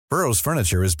Burrow's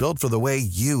furniture is built for the way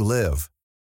you live.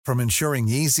 From ensuring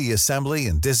easy assembly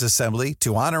and disassembly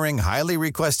to honoring highly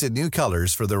requested new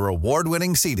colors for their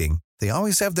award-winning seating, they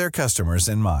always have their customers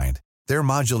in mind. Their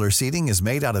modular seating is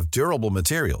made out of durable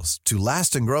materials to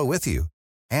last and grow with you.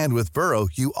 And with Burrow,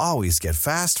 you always get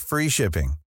fast, free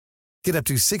shipping. Get up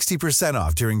to 60%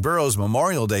 off during Burrow's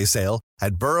Memorial Day sale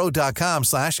at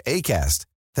burrow.com/ACAST.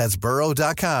 That's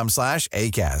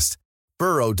burrow.com/ACAST.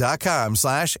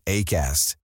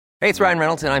 burrow.com/ACAST. Hey, it's Ryan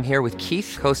Reynolds, and I'm here with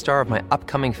Keith, co-star of my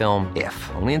upcoming film,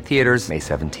 If, only in theaters May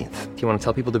 17th. Do you want to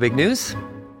tell people the big news?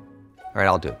 All right,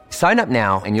 I'll do it. Sign up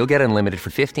now and you'll get unlimited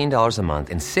for $15 a month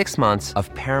and 6 months of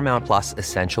Paramount Plus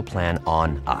Essential Plan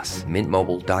on us.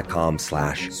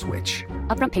 MintMobile.com/switch.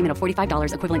 Upfront payment of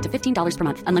 $45 equivalent to $15 per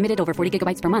month. Unlimited over 40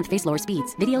 gigabytes per month. Face lower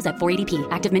speeds. Videos at 480p.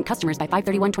 Active Mint customers by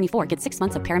 531.24 get 6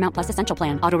 months of Paramount Plus Essential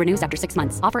Plan. Auto renews after 6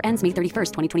 months. Offer ends May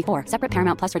 31st, 2024. Separate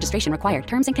Paramount Plus registration required.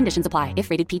 Terms and conditions apply if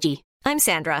rated PG. I'm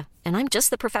Sandra, and I'm just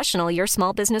the professional your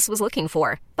small business was looking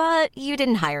for. But you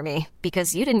didn't hire me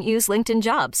because you didn't use LinkedIn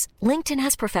Jobs. LinkedIn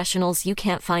has professionals you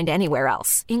can't find anywhere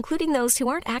else, including those who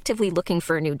aren't actively looking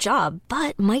for a new job,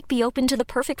 but might be open to the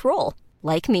perfect role,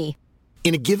 like me.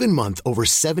 In a given month, over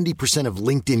 70% of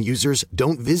LinkedIn users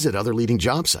don't visit other leading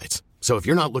job sites. So if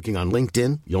you're not looking on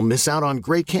LinkedIn, you'll miss out on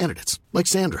great candidates like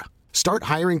Sandra. Start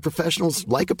hiring professionals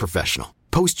like a professional.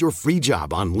 Post your free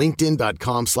job on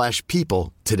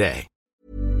linkedin.com/people today.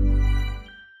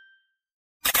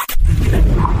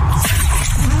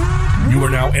 You are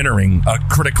now entering a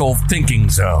critical thinking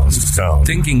zone.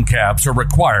 Thinking caps are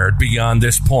required beyond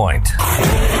this point.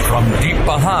 From deep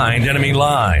behind enemy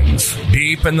lines,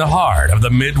 deep in the heart of the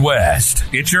Midwest,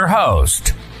 it's your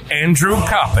host, Andrew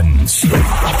Coppins.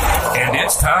 And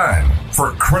it's time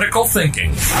for Critical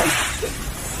Thinking.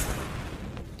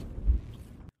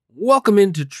 Welcome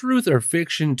into Truth or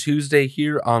Fiction Tuesday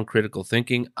here on Critical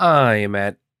Thinking. I am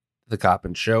at The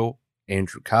Coppins Show,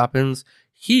 Andrew Coppins.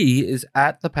 He is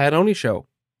at The Pat Oney Show.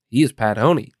 He is Pat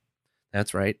Oney.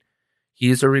 That's right. He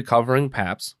is a recovering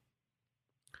Paps.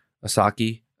 A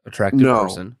Saki attractive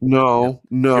person. No.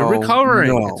 You're recovering.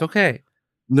 No. It's okay.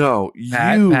 No,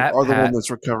 Pat, you Pat, are the Pat. one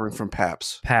that's recovering from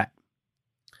Paps. Pat.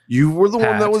 You were the one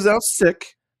Pat. that was out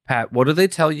sick. Pat, what do they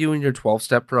tell you in your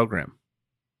 12-step program?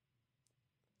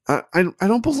 I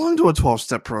don't belong to a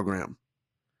 12-step program.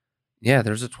 Yeah,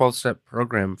 there's a 12-step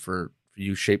program for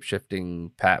you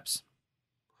shape-shifting Paps.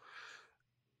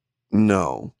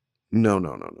 No.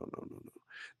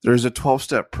 There's a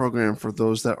 12-step program for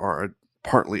those that are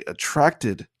partly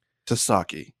attracted to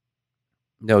Saki.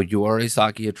 No, you are a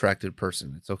Saki-attracted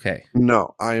person. It's okay.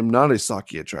 No, I am not a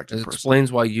Saki-attracted It person.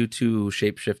 explains why you two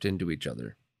shape-shift into each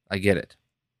other. I get it.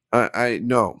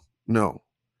 No.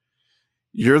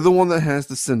 You're the one that has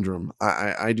the syndrome.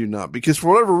 I do not. Because for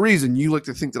whatever reason, you like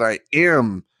to think that I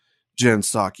am Jen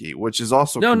Saki, which is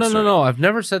also No. I've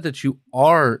never said that you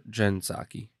are Jen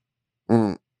Saki.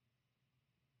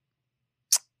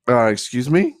 Excuse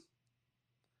me?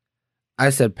 I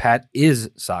said Pat is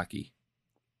Saki.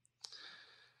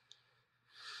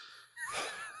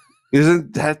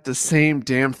 Isn't that the same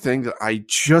damn thing that I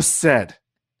just said?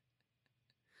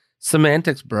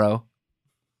 Semantics, bro.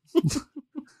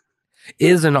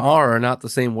 Is and are not the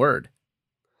same word.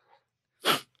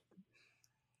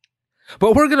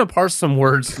 But we're going to parse some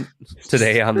words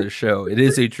today on the show. It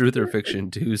is a Truth or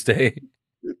Fiction Tuesday.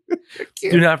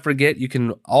 Do not forget, you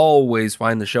can always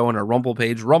find the show on our Rumble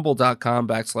page,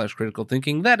 rumble.com/critical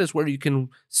thinking. That is where you can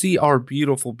see our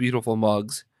beautiful, beautiful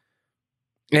mugs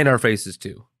and our faces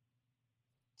too.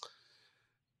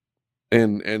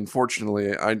 And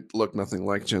fortunately, I look nothing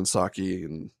like Jen Saki,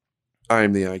 and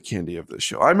I'm the eye candy of this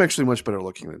show. I'm actually much better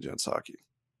looking than Jen Saki.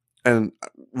 And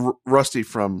Rusty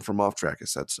from Off Track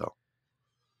has said so.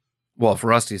 Well, if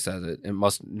Rusty says it, it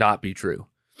must not be true.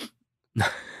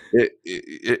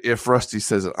 If Rusty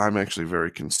says it, I'm actually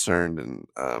very concerned, and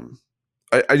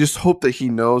I just hope that he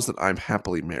knows that I'm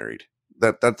happily married.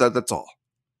 That's all.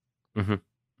 Mm-hmm.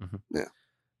 Mm-hmm. Yeah.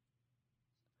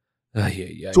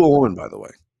 Yeah. To a woman, by the way.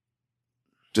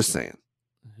 Just saying.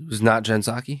 Who's not Jen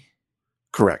Saki?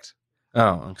 Correct.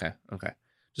 Oh, okay.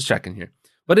 Just checking here.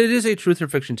 But it is a Truth or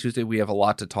Fiction Tuesday. We have a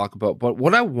lot to talk about. But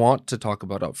what I want to talk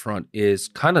about up front is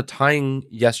kind of tying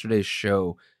yesterday's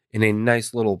show in a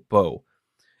nice little bow.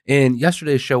 And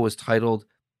yesterday's show was titled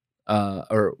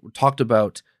or talked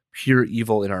about pure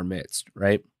evil in our midst,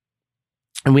 right?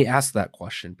 And we asked that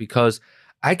question because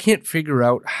I can't figure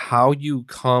out how you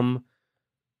come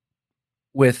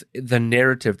with the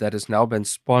narrative that has now been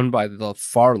spun by the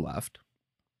far left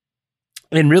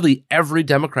and really every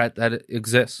Democrat that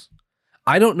exists.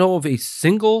 I don't know of a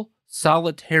single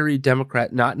solitary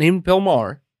Democrat not named Bill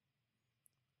Maher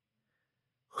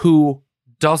who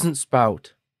doesn't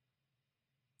spout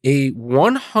a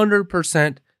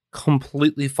 100%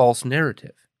 completely false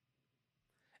narrative.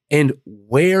 And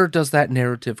where does that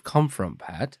narrative come from,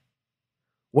 Pat?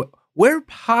 Where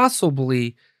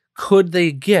possibly could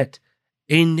they get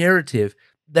a narrative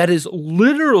that is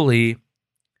literally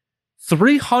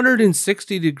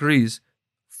 360 degrees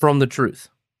from the truth?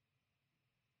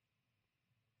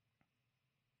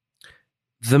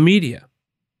 The media.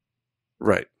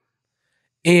 Right.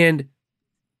 And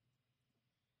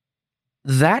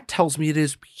that tells me it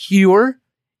is pure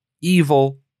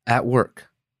evil at work.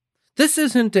 This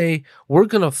isn't we're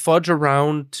going to fudge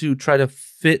around to try to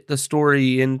fit the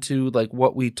story into like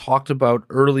what we talked about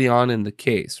early on in the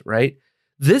case, right?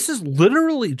 This is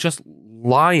literally just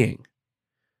lying.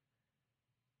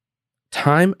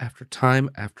 Time after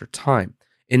time after time.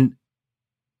 And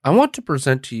I want to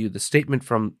present to you the statement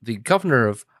from the governor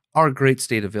of our great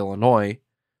state of Illinois,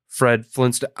 Fred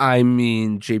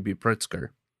Flintstone, J.B. Pritzker.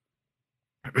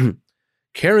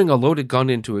 Carrying a loaded gun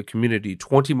into a community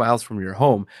 20 miles from your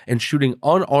home and shooting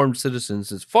unarmed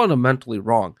citizens is fundamentally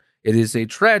wrong. It is a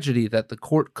tragedy that the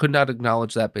court could not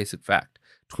acknowledge that basic fact.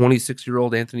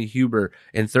 26-year-old Anthony Huber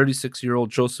and 36-year-old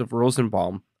Joseph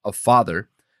Rosenbaum, a father,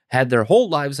 had their whole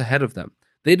lives ahead of them.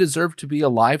 They deserve to be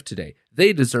alive today.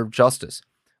 They deserve justice.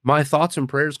 My thoughts and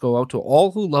prayers go out to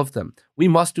all who love them. We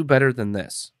must do better than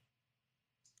this.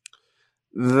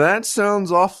 That sounds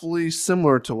awfully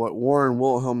similar to what Warren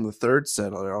Wilhelm III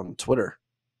said on Twitter.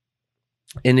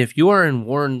 And if you are in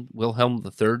Warren Wilhelm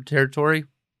III territory,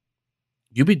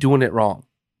 you be doing it wrong.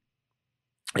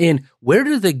 And where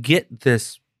do they get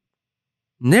this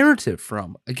narrative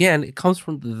from? Again, it comes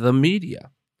from the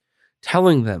media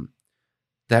telling them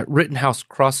that Rittenhouse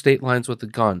crossed state lines with a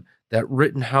gun, that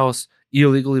Rittenhouse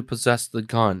illegally possessed the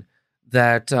gun,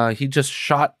 that he just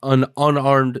shot an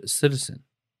unarmed citizen.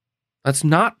 That's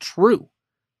not true.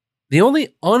 The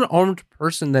only unarmed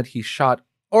person that he shot,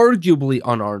 arguably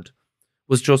unarmed,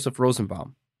 was Joseph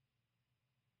Rosenbaum.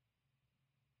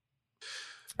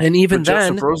 And even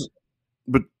then...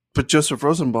 But Joseph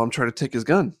Rosenbaum tried to take his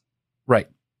gun. Right.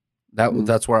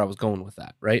 That's where I was going with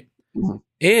that, right? Mm-hmm.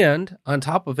 And on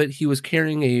top of it, he was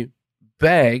carrying a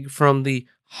bag from the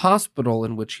hospital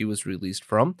in which he was released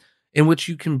from, in which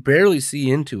you can barely see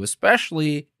into,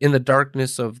 especially in the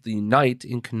darkness of the night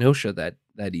in Kenosha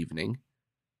that evening.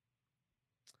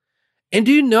 And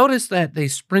do you notice that they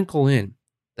sprinkle in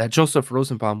that Joseph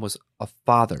Rosenbaum was a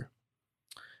father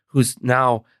who's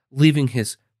now leaving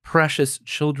his precious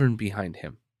children behind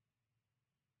him?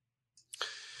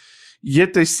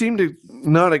 Yet they seem to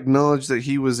not acknowledge that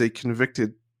he was a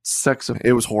convicted sex offender.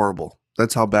 It was horrible.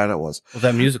 That's how bad it was. Well,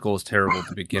 that musical is terrible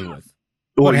to begin with.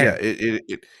 Well, yeah,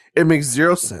 it makes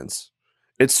zero sense.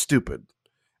 It's stupid.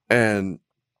 And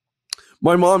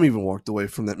my mom even walked away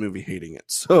from that movie hating it.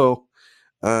 So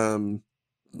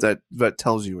that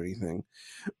tells you anything.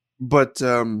 But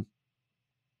no,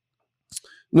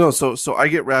 so I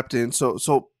get wrapped in. So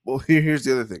well, here's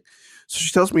the other thing. So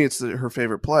she tells me it's her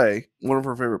favorite play, one of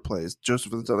her favorite plays,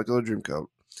 Joseph and the Technicolor Dreamcoat.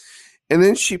 And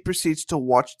then she proceeds to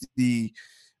watch the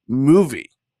movie.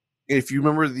 If you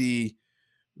remember the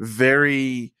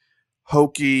very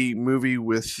hokey movie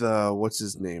with what's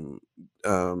his name?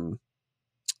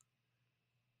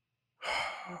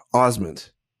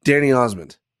 Osmond. Danny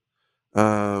Osmond.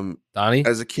 Donnie?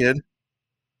 As a kid.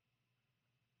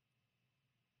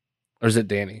 Or is it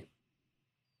Danny?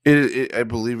 I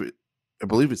believe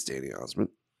it's Danny Osmond.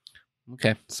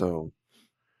 Okay. So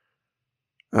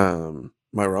am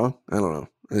I wrong? I don't know.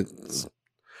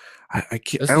 I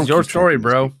can't. This is your story,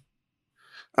 bro.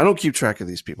 I don't keep track of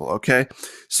these people. Okay.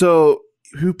 So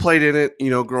who played in it,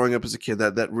 growing up as a kid,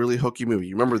 that really hooky movie.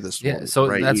 You remember this one? Yeah, so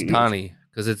right? that's Donnie,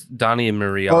 because it's Donnie and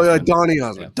Marie Osmond. Oh, yeah, Osmond. Donnie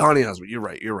Osmond. Yeah. Donnie Osmond. You're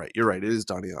right. It is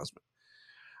Donnie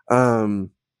Osmond.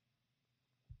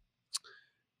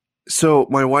 So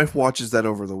my wife watches that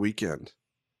over the weekend.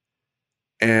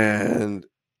 And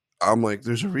I'm like,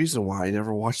 there's a reason why I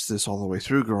never watched this all the way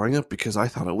through growing up, because I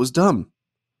thought it was dumb.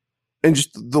 And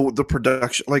just the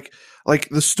production, like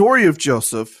the story of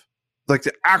Joseph, like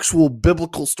the actual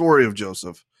biblical story of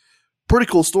Joseph, pretty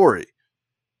cool story.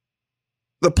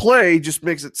 The play just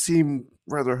makes it seem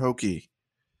rather hokey.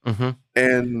 Mm-hmm.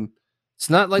 And it's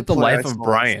not like the life of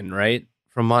Brian, right?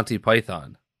 From Monty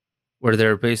Python, where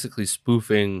they're basically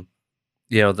spoofing,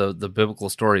 the biblical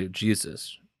story of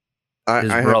Jesus. I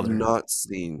have not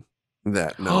seen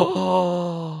that.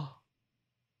 No.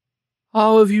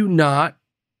 How have you not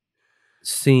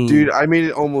seen? Dude, I made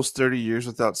it almost 30 years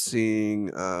without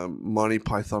seeing Monty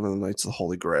Python and the Knights of the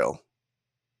Holy Grail.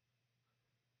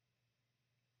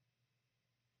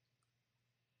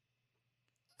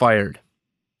 Fired.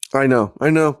 I know.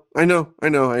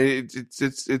 It's a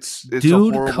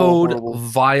Dude horrible, code horrible.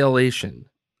 violation.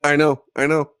 I know.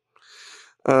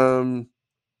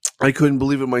 I couldn't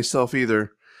believe it myself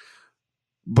either.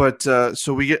 But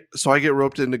so I get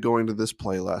roped into going to this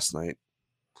play last night,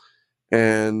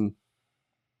 and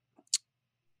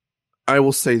I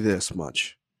will say this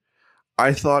much: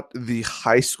 I thought the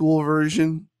high school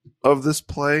version of this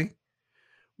play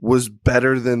was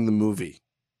better than the movie.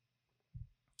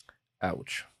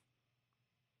 Ouch.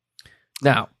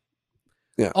 Now,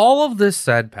 yeah. All of this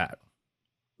said, Pat,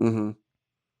 Mm-hmm.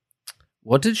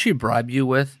 what did she bribe you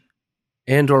with,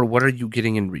 and or what are you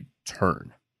getting in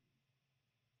return?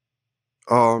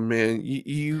 Oh man,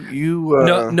 you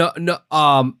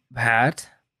No, Pat,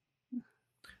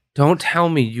 don't tell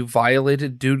me you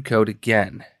violated dude code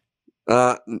again.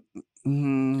 Because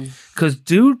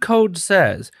dude code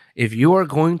says if you are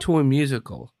going to a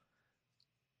musical,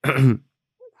 let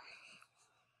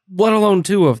alone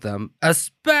two of them,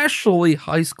 especially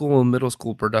high school and middle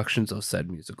school productions of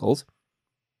said musicals,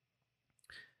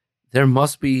 there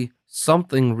must be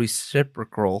something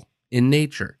reciprocal in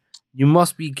nature. You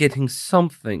must be getting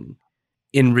something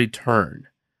in return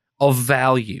of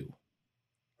value.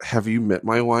 Have you met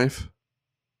my wife?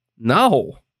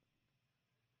 No.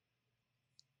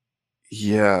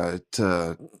 Yeah, it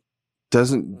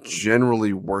doesn't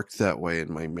generally work that way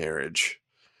in my marriage.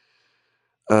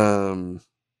 Which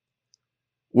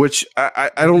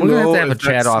I don't know. We're gonna have to have a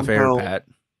chat off air, Pat.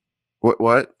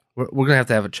 What? We're gonna have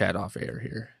to have a chat off air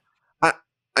here.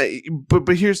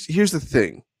 But here's the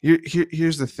thing.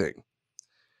 Here's the thing.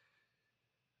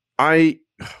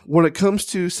 When it comes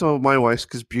to some of my wife's,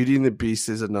 because Beauty and the Beast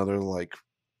is another like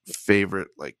favorite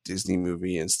like Disney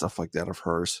movie and stuff like that of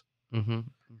hers. Mm-hmm.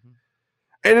 Mm-hmm.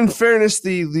 And in fairness,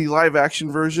 the live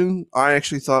action version I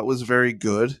actually thought was very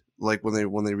good. Like when they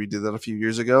redid that a few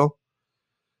years ago.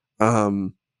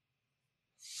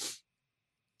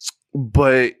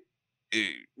 But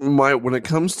when it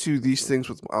comes to these things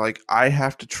with like, I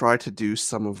have to try to do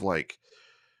some of like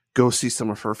go see some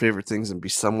of her favorite things and be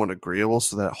somewhat agreeable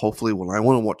so that hopefully when I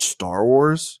want to watch Star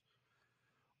Wars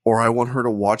or I want her to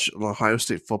watch an Ohio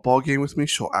State football game with me,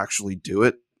 she'll actually do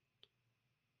it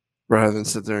rather than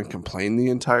sit there and complain the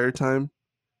entire time.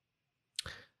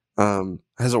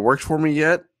 Has it worked for me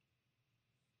yet?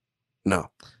 No,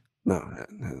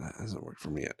 that hasn't worked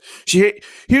for me yet.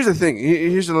 Here's the thing.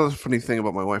 Here's another funny thing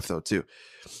about my wife, though, too.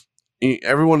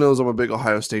 Everyone knows I'm a big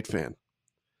Ohio State fan.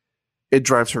 It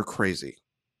drives her crazy.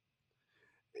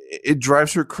 It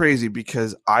drives her crazy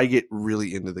because I get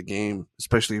really into the game,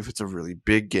 especially if it's a really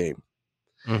big game.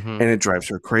 Mm-hmm. And it drives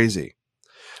her crazy.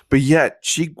 But yet,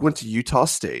 she went to Utah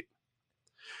State.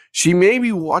 She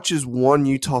maybe watches one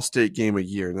Utah State game a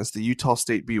year, and that's the Utah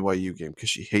State BYU game because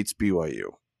she hates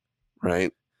BYU,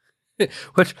 right?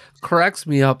 Which cracks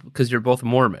me up because you're both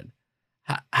Mormon.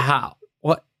 How?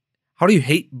 What? How do you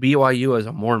hate BYU as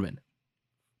a Mormon?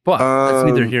 But that's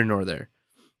neither here nor there.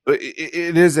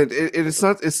 It isn't. It's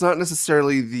not. It's not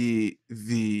necessarily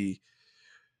the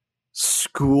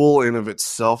school in of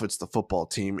itself. It's the football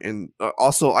team, and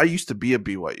also I used to be a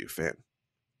BYU fan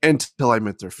until I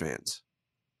met their fans,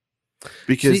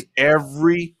 because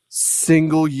every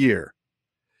single year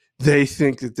they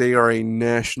think that they are a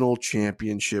national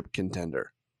championship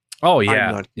contender. Oh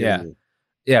yeah, yeah.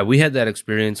 We had that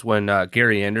experience when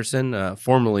Gary Anderson,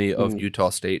 formerly of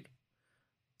Utah State,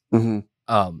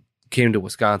 came to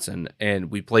Wisconsin, and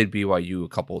we played BYU a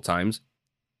couple of times.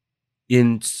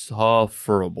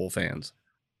 Insufferable fans.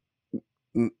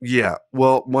 Yeah,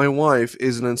 well, my wife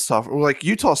is an insufferable. Like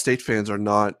Utah State fans are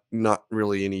not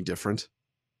really any different.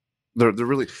 They're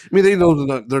really. I mean, they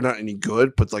know they're not any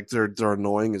good, but like they're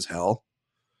annoying as hell.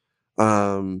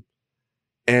 And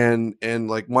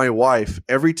like my wife,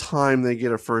 every time they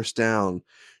get a first down,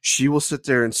 she will sit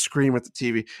there and scream at the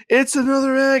TV, "It's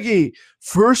another Aggie!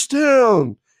 First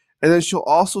down!" And then she'll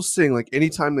also sing, like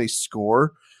anytime they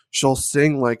score, she'll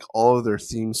sing like all of their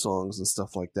theme songs and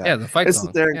stuff like that. Yeah, the fight song.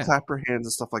 Sit there and clap her hands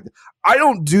and stuff like that. I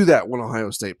don't do that when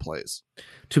Ohio State plays.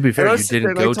 To be fair, you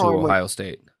didn't go to Ohio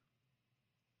State.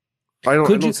 I don't.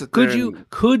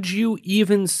 Could you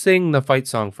even sing the fight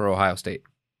song for Ohio State?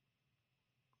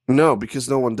 No, because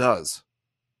no one does.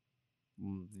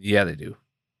 Yeah, they do.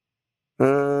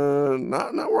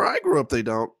 Not where I grew up. They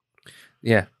don't.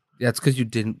 Yeah, that's because you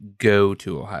didn't go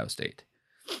to Ohio State.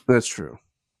 That's true.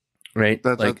 Right?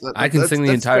 I can sing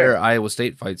the entire Iowa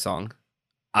State fight song.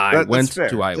 I went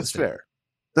to Iowa State.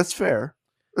 That's fair.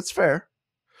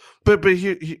 But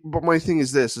my thing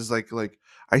is this: is like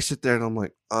I sit there and I'm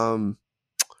like,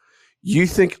 you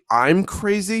think I'm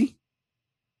crazy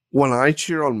when I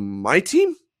cheer on my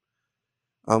team?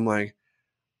 I'm like,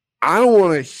 I don't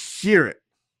want to hear it.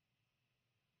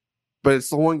 But it's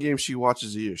the one game she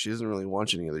watches a year. She doesn't really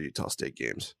watch any of the Utah State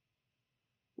games,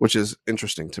 which is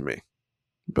interesting to me.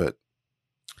 But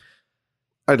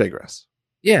I digress.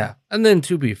 Yeah. And then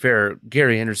to be fair,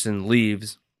 Gary Anderson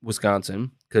leaves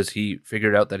Wisconsin because he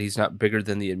figured out that he's not bigger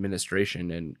than the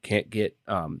administration and can't get,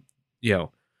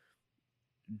 Joe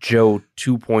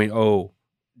 2.0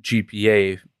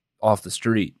 GPA off the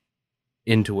street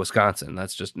into Wisconsin.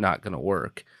 That's just not going to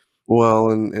work. Well,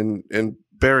 and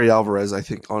Barry Alvarez, I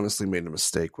think, honestly made a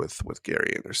mistake with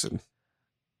Gary Anderson.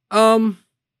 Not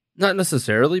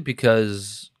necessarily,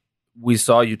 because we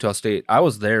saw Utah State. I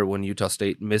was there when Utah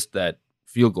State missed that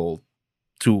field goal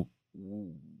to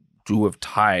have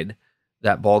tied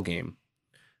that ball game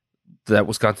that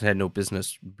Wisconsin had no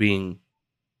business being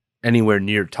anywhere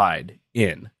near tied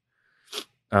in.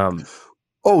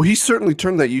 He certainly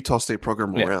turned that Utah State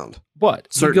program around.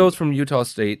 But certainly. He goes from Utah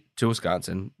State to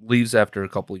Wisconsin, leaves after a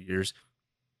couple of years.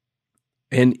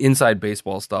 And inside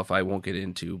baseball stuff I won't get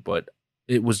into, but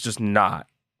it was just not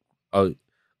a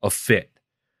fit.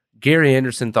 Gary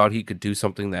Anderson thought he could do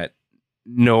something that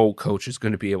no coach is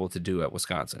going to be able to do at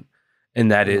Wisconsin,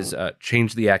 and that is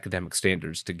change the academic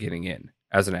standards to getting in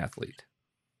as an athlete.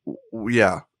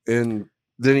 Yeah, and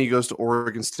then he goes to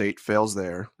Oregon State, fails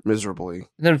there miserably.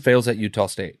 And then fails at Utah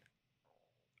State.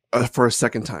 For a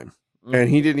second time. Mm-hmm. And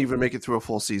he didn't even make it through a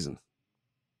full season.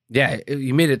 Yeah,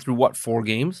 he made it through, 4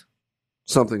 games?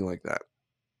 Something like that.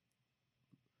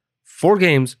 4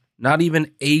 games, not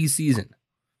even a season.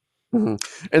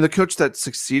 Mm-hmm. And the coach that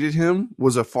succeeded him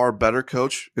was a far better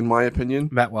coach, in my opinion.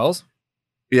 Matt Wells?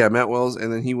 Yeah, Matt Wells.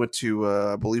 And then he went to,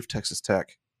 I believe, Texas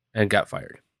Tech. And got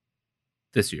fired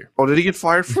this year. Oh, did he get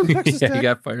fired from Texas Tech? Yeah, he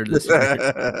got fired this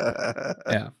year.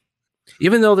 Yeah.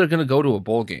 Even though they're going to go to a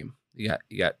bowl game, he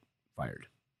got fired.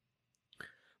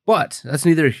 But that's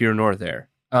neither here nor there.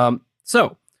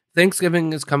 So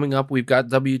Thanksgiving is coming up. We've got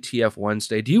WTF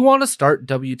Wednesday. Do you want to start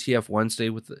WTF Wednesday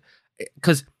with the...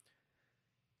 Because...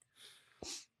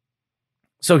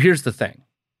 So here's the thing.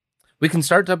 We can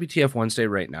start WTF Wednesday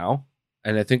right now,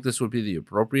 and I think this would be the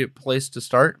appropriate place to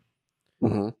start.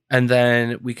 Mm-hmm. And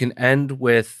then we can end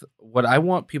with what I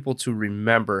want people to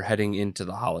remember heading into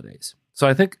the holidays. So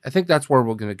I think that's where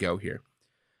we're going to go here.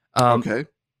 Okay.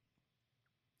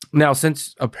 Now,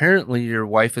 since apparently your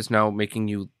wife is now making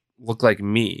you look like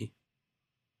me.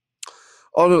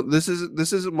 Oh no, this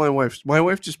isn't my wife's. My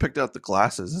wife just picked out the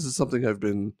glasses. This is something I've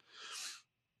been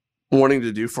wanting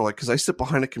to do for because I sit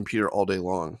behind a computer all day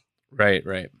long. Right.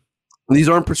 And these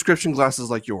aren't prescription glasses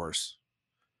like yours.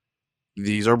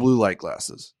 These are blue light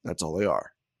glasses. That's all they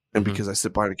are. And because I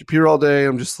sit behind a computer all day,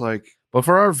 I'm just like... But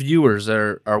for our viewers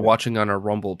that are watching on our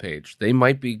Rumble page, they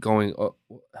might be going, oh,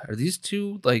 are these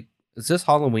two, is this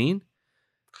Halloween?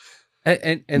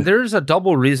 And there's a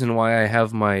double reason why I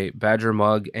have my Badger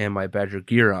mug and my Badger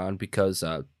gear on, because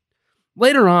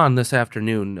later on this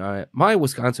afternoon, my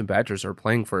Wisconsin Badgers are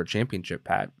playing for a championship,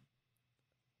 Pat.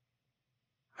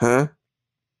 Huh?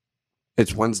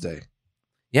 It's Wednesday.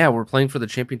 Yeah, we're playing for the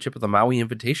championship of the Maui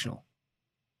Invitational.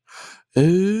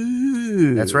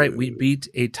 Ooh. That's right. We beat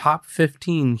a top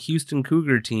 15 Houston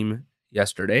Cougar team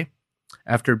yesterday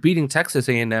after beating Texas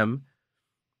A&M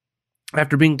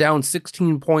after being down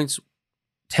 16 points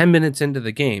 10 minutes into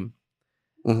the game.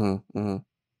 Mm-hmm, mm-hmm.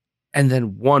 And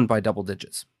then won by double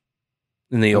digits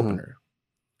in the opener.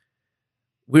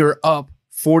 We were up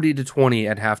 40-20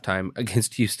 at halftime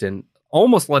against Houston.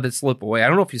 Almost let it slip away. I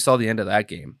don't know if you saw the end of that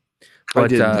game.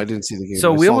 But, I didn't see the game.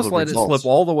 So we almost let it slip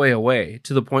all the way away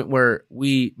to the point where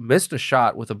we missed a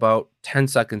shot with about 10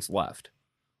 seconds left.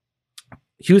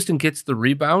 Houston gets the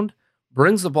rebound,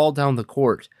 brings the ball down the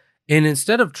court, and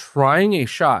instead of trying a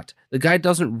shot, the guy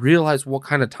doesn't realize what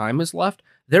kind of time is left.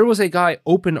 There was a guy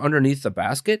open underneath the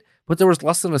basket, but there was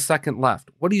less than a second left.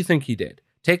 What do you think he did?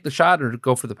 Take the shot or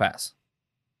go for the pass?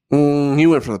 He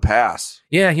went for the pass.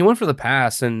 Yeah, he went for the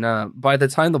pass, and by the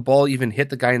time the ball even hit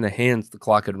the guy in the hands, the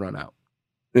clock had run out.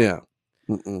 Yeah.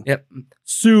 Yep.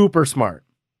 Super smart.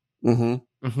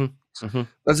 Mm-hmm.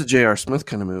 That's a J.R. Smith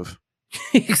kind of move.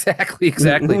 Exactly.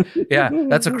 Yeah,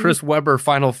 that's a Chris Webber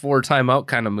Final Four timeout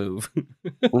kind of move.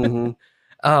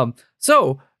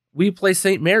 So we play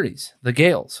St. Mary's, the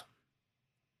Gales,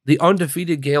 the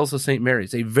undefeated Gales of St.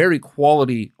 Mary's, a very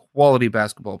quality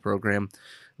basketball program.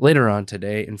 Later on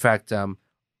today, in fact,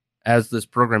 as this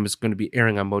program is going to be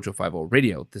airing on Mojo 50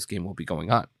 Radio, this game will be going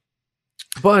on.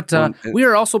 But we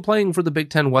are also playing for the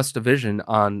Big Ten West Division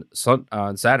on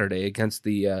Saturday against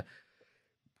the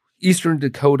Eastern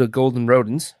Dakota Golden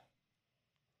Rodents.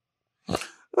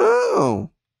 Oh.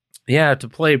 Yeah, to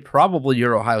play probably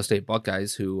your Ohio State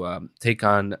Buckeyes, who take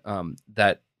on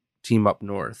that team up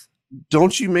north.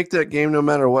 Don't you make that game no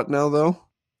matter what now, though?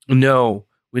 No,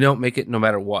 we don't make it no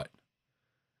matter what.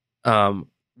 Because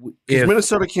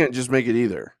Minnesota can't just make it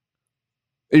either,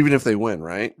 even if they win,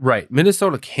 right? Right.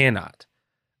 Minnesota cannot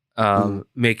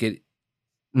make it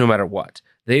no matter what.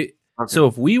 So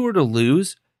if we were to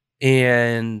lose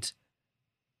and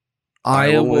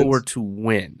Iowa were to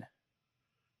win,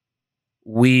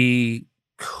 we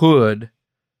could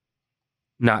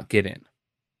not get in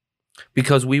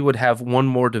because we would have one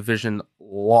more division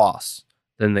loss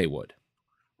than they would.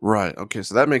 Right. Okay.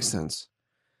 So that makes sense.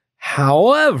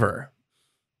 However,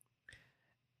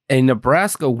 a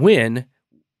Nebraska win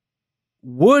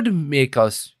would make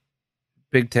us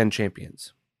Big Ten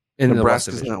champions.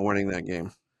 Nebraska's not winning that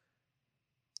game.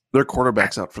 Their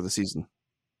quarterback's out for the season.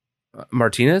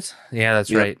 Martinez? Yeah,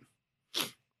 that's right.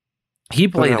 He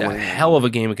played a hell of a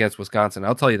game against Wisconsin.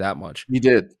 I'll tell you that much. He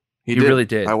did. He really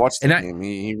did. I watched the game.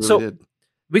 He really did.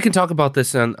 We can talk about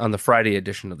this on the Friday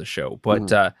edition of the show.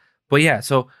 But yeah,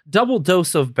 so double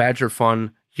dose of Badger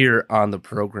fun here on the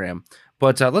program.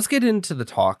 But let's get into the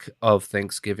talk of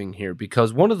Thanksgiving here,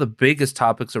 because one of the biggest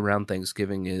topics around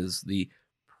Thanksgiving is the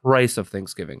price of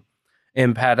Thanksgiving.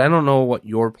 And Pat, I don't know what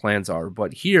your plans are,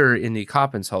 but here in the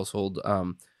Coppins household,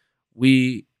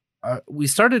 we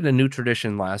started a new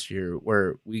tradition last year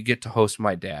where we get to host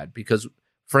my dad because,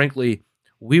 frankly,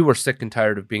 we were sick and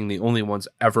tired of being the only ones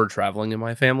ever traveling in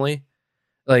my family.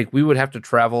 Like, we would have to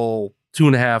travel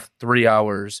 2.5, 3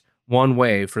 hours one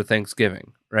way for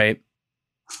Thanksgiving, right?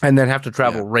 And then have to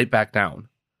travel right back down.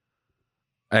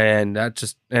 And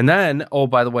then, oh,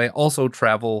 by the way, also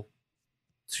travel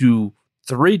to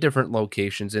 3 different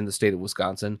locations in the state of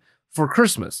Wisconsin for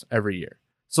Christmas every year.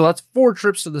 So that's 4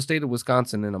 trips to the state of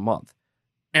Wisconsin in a month.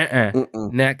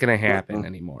 Not going to happen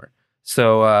anymore.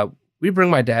 So we bring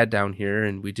my dad down here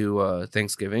and we do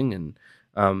Thanksgiving. And,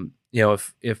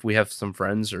 if we have some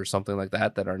friends or something like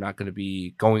that are not going to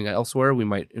be going elsewhere, we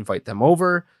might invite them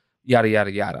over, yada,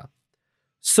 yada, yada.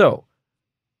 So,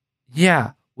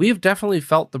 yeah, we have definitely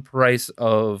felt the price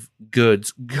of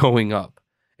goods going up.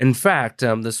 In fact,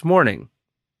 this morning,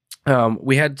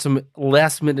 we had some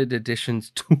last minute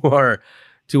additions to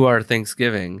our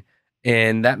Thanksgiving,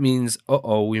 and that means,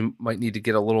 we might need to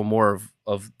get a little more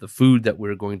of the food that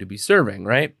we're going to be serving,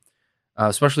 right?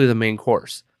 Especially the main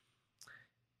course.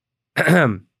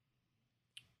 Pat,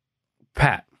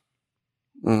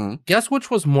 guess which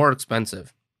was more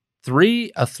expensive? A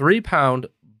 3-pound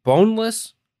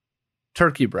boneless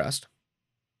turkey breast,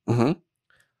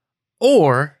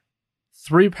 or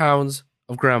 3 pounds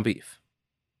of ground beef,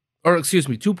 or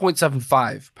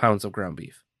 2.75 pounds of ground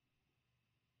beef.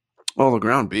 Oh, the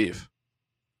ground beef.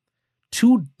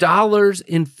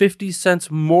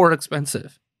 $2.50 more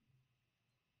expensive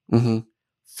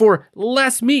for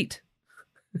less meat.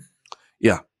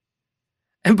 Yeah.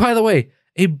 And by the way,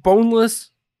 a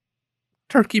boneless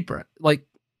turkey breast, like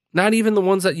not even the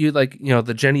ones that you like,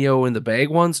 the Jennie-O in the bag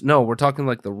ones. No, we're talking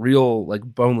like the real, like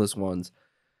boneless ones.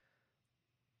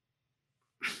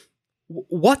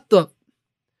 What the?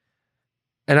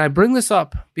 And I bring this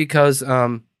up because,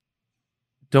 don't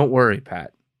worry,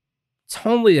 Pat. It's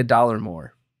only $1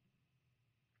 more.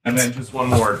 And then just one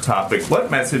more topic.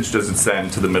 What message does it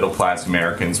send to the middle-class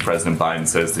Americans President Biden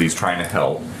says that he's trying to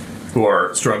help, who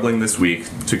are struggling this week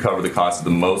to cover the cost of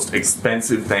the most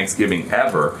expensive Thanksgiving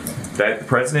ever, that the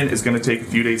president is going to take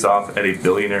a few days off at a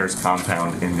billionaire's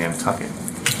compound in Nantucket?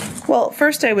 Well,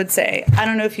 first I would say, I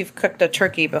don't know if you've cooked a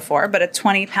turkey before, but a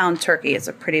 20-pound turkey is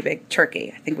a pretty big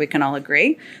turkey. I think we can all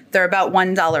agree. They're about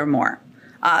 $1 more.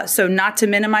 So not to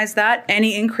minimize that,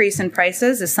 any increase in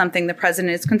prices is something the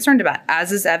president is concerned about,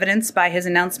 as is evidenced by his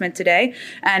announcement today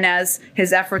and as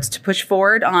his efforts to push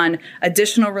forward on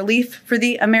additional relief for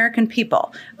the American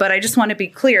people. But I just want to be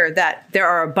clear that there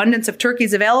are abundance of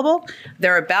turkeys available.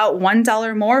 They're about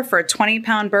 $1 more for a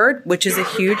 20-pound bird, which is a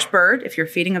huge bird if you're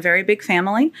feeding a very big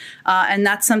family. And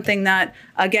that's something that,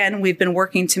 again, we've been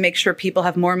working to make sure people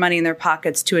have more money in their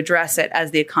pockets to address it as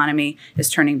the economy is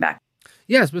turning back.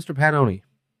 Yes, Mr. Patoni.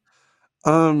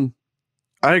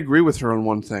 I agree with her on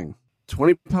one thing.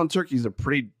 20-pound turkey is a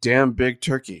pretty damn big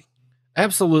turkey.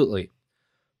 Absolutely.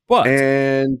 But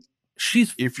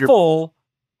she's if you're full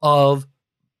of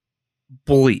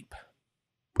bleep.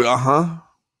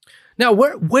 Now,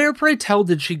 where pray tell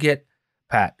did she get,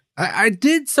 Pat? I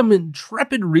did some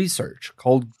intrepid research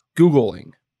called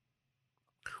Googling.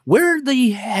 Where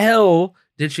the hell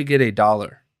did she get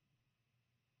 $1?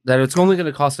 That it's only going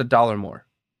to cost $1 more.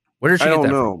 Where did she get that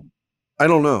from? I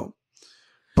don't know.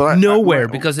 But nowhere,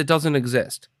 because it doesn't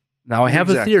exist. Now I have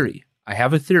a theory.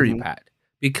 Pat,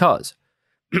 because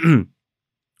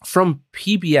from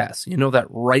PBS, that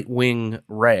right-wing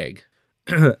rag.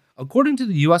 According to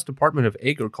the U.S. Department of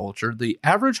Agriculture, the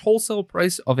average wholesale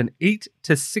price of an 8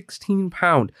 to 16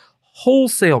 pound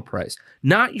wholesale price,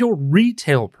 not your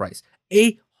retail price,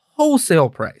 a wholesale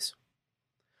price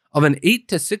of an 8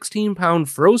 to 16 pound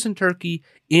frozen turkey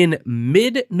in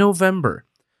mid-November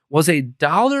was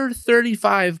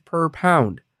 $1.35 per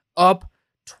pound, up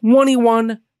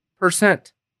 21%.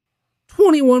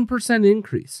 21%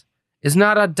 increase is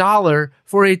not $1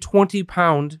 for a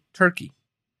 20-pound turkey.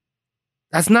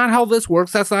 That's not how this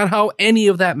works. That's not how any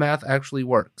of that math actually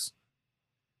works.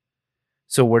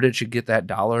 So where did she get that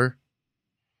dollar?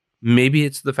 Maybe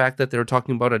it's the fact that they're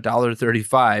talking about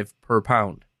 $1.35 per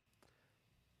pound.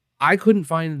 I couldn't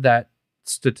find that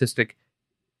statistic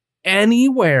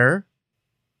anywhere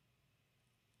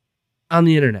on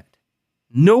the internet.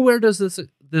 Nowhere does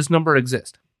this number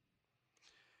exist.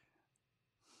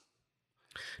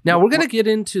 Now, we're going to get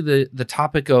into the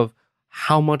topic of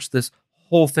how much this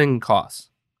whole thing costs,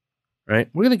 right?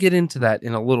 We're going to get into that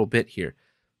in a little bit here.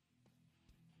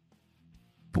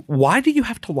 But why do you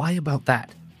have to lie about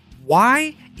that?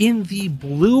 Why in the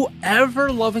blue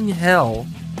ever-loving hell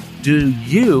do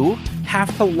you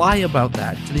have to lie about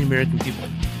that to the American people?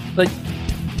 Like,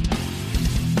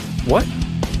 what?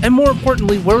 And more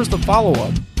importantly, where's the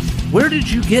follow-up? Where did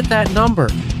you get that number?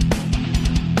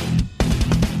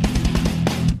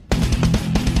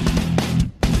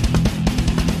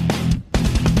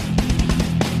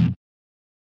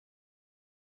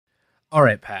 All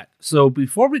right, Pat. So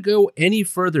before we go any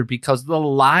further, because the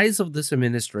lies of this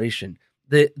administration,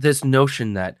 this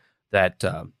notion that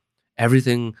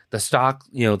everything, the stock,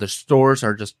 the stores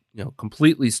are just,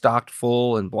 completely stocked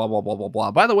full and blah, blah, blah, blah,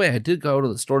 blah. By the way, I did go to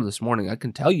the store this morning. I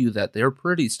can tell you that they're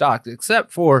pretty stocked,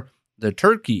 except for the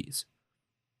turkeys.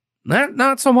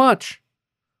 Not so much,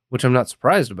 which I'm not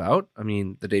surprised about. I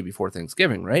mean, the day before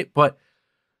Thanksgiving, right? But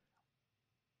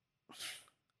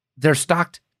they're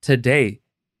stocked today.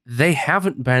 They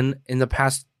haven't been in the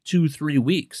past 2-3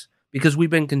 weeks because we've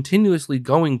been continuously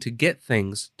going to get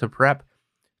things to prep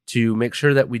to make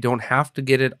sure that we don't have to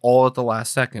get it all at the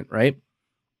last second, right?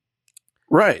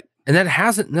 Right. And that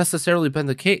hasn't necessarily been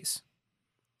the case.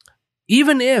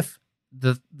 Even if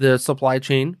the supply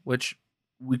chain, which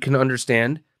we can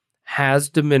understand, has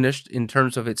diminished in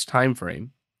terms of its time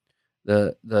frame,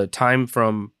 the time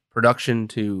from production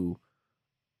to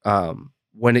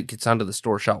when it gets onto the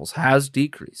store shelves has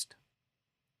decreased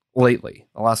lately,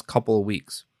 the last couple of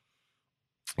weeks.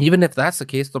 Even if that's the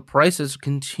case, the prices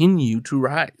continue to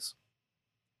rise.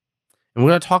 And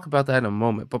we're going to talk about that in a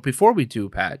moment. But before we do,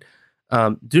 Pat,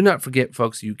 do not forget,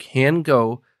 folks, you can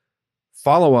go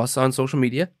follow us on social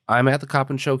media. I'm at The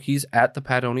Coppin Show. He's at The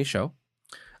Pat Oney Show.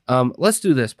 Let's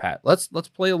do this, Pat. Let's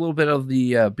play a little bit of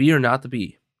the Be or Not the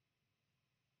Bee.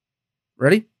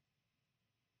 Ready?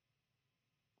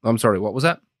 I'm sorry, what was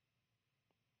that?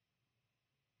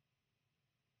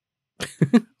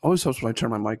 Always helps when I turn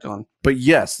my mic on. But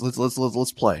yes,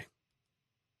 let's play.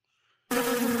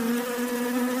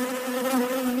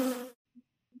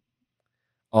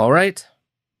 All right.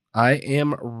 I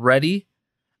am ready.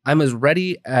 I'm as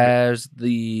ready as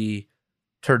the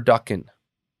turducken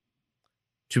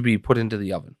to be put into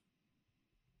the oven.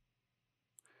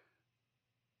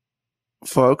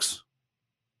 Folks,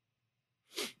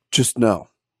 just no.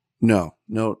 No.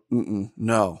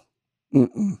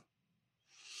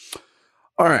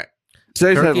 All right.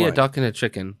 Today's turkey, headline. a duck, and a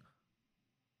chicken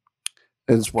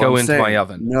is what go I'm into saying. my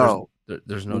oven. No.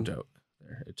 There's no joke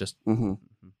there. It just. Mm-hmm.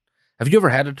 Have you ever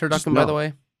had a turducken, No. by the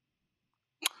way?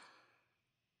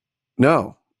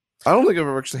 No. I don't think I've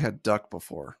ever actually had duck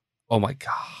before. Oh my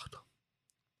God.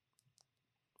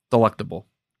 Delectable.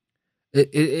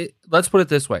 Let's put it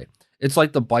this way. It's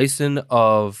like the bison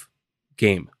of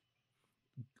game.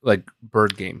 Like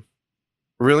bird game.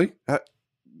 Really? Have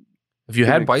you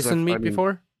had bison meat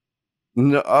before?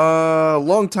 No, a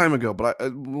long time ago, but the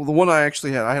one I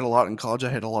actually had, I had a lot in college. I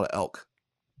had a lot of elk.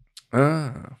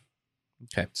 Ah.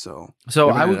 Okay. So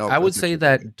I would say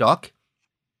that duck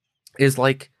is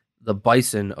like the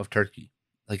bison of turkey.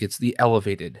 Like it's the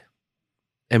elevated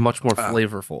and much more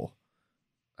flavorful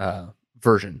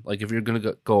version. Like if you're going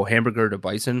to go hamburger to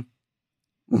bison,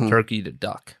 turkey to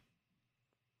duck.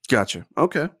 Gotcha.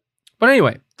 Okay. But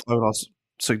anyway. I would also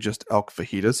suggest elk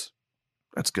fajitas.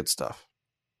 That's good stuff.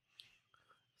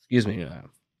 Excuse me. I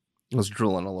was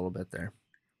drooling a little bit there.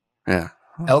 Yeah.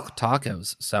 Elk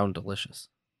tacos sound delicious.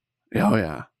 Oh,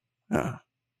 yeah. Yeah.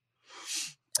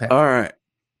 Okay. All right.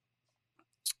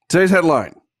 Today's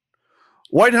headline.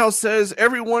 White House says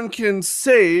everyone can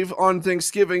save on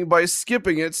Thanksgiving by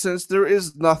skipping it since there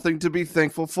is nothing to be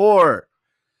thankful for.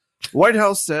 White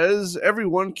House says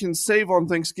everyone can save on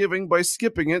Thanksgiving by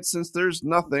skipping it since there's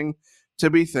nothing to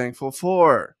be thankful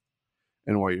for.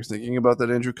 And while you're thinking about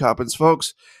that, Andrew Coppins,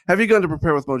 folks, have you gone to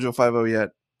Prepare with Mojo 50 yet?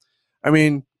 I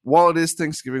mean, while it is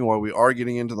Thanksgiving, while we are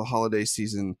getting into the holiday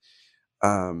season,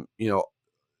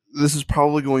 this is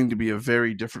probably going to be a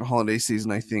very different holiday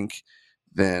season, I think,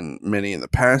 than many in the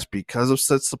past because of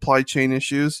such supply chain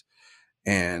issues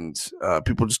and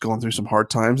people just going through some hard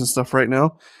times and stuff right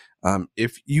now.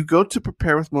 If you go to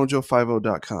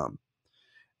preparewithmojo50.com,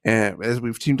 and as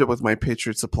we've teamed up with My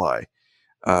Patriot Supply,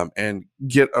 and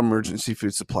get emergency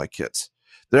food supply kits.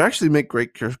 They actually make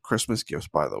great Christmas gifts,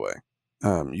 by the way.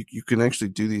 You can actually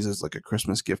do these as like a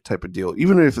Christmas gift type of deal,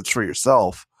 even if it's for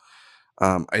yourself.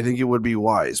 I think it would be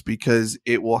wise because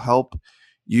it will help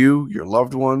you, your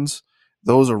loved ones,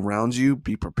 those around you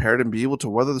be prepared and be able to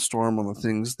weather the storm on the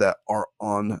things that are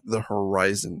on the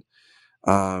horizon.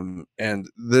 And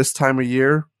this time of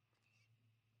year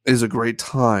is a great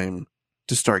time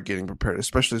to start getting prepared,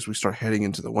 especially as we start heading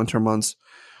into the winter months.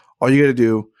 All you got to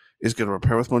do is go to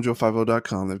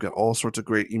repairwithmojo50.com. They've got all sorts of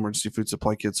great emergency food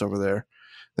supply kits over there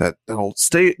that'll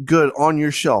stay good on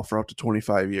your shelf for up to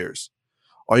 25 years.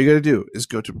 All you got to do is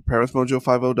go to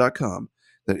preparewithmojo50.com.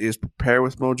 That is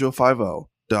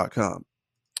preparewithmojo50.com.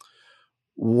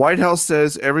 White House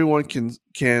says everyone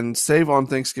can save on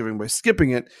Thanksgiving by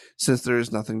skipping it since there is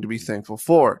nothing to be thankful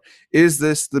for. Is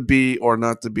this the B or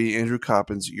not the B? Andrew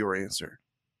Coppins, your answer.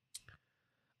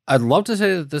 I'd love to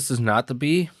say that this is not the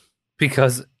B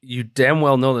because you damn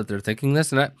well know that they're thinking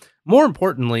this. And more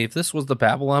importantly, if this was the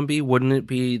Babylon Bee, wouldn't it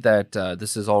be that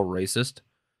this is all racist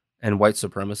and white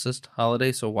supremacist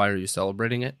holiday? So why are you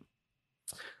celebrating it?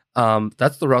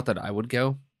 That's the route that I would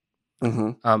go.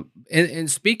 Mm-hmm.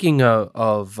 And speaking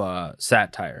of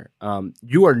satire,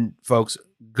 you are, folks,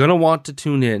 gonna want to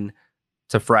tune in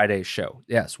to Friday's show.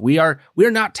 Yes, we are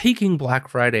not taking Black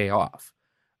Friday off.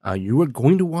 You are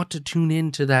going to want to tune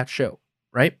in to that show,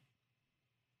 right?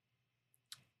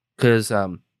 Because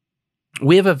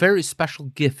we have a very special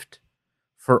gift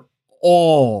for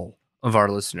all of our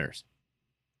listeners.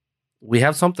 We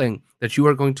have something that you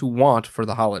are going to want for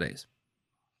the holidays.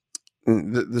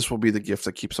 This will be the gift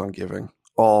that keeps on giving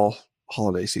all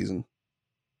holiday season.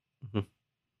 Mm-hmm.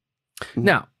 Mm-hmm.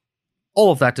 Now,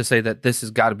 all of that to say that this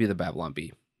has got to be the Babylon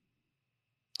Bee.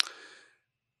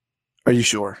 Are you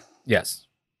sure? Yes.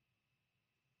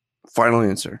 Final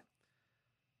answer.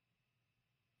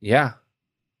 Yeah.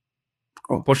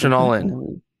 Oh, pushing all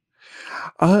in.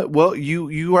 Well,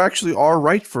 you actually are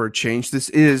right for a change. This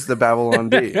is the Babylon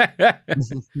Bee.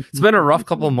 It's been a rough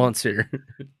couple of months here.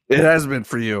 It has been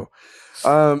for you.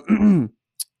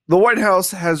 The White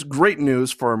House has great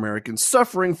news for Americans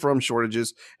suffering from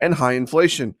shortages and high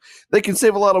inflation. They can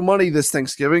save a lot of money this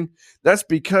Thanksgiving. That's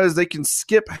because they can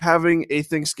skip having a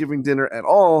Thanksgiving dinner at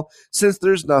all since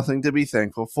there's nothing to be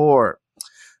thankful for.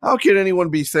 How can anyone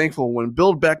be thankful when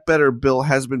Build Back Better bill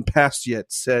hasn't been passed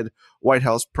yet, said White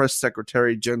House Press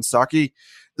Secretary Jen Psaki.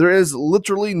 There is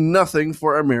literally nothing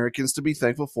for Americans to be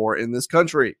thankful for in this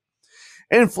country.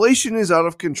 Inflation is out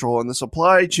of control and the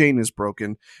supply chain is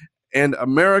broken, and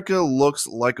America looks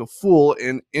like a fool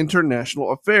in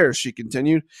international affairs, she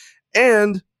continued.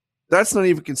 And that's not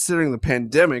even considering the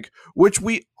pandemic, which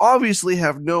we obviously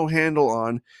have no handle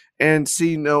on and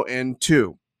see no end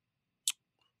to.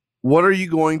 What are you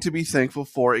going to be thankful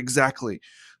for exactly?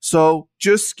 So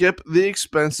just skip the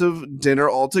expensive dinner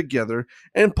altogether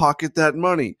and pocket that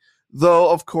money. Though,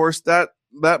 of course, that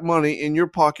money in your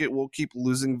pocket will keep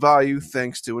losing value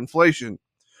thanks to inflation.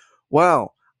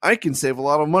 Wow, I can save a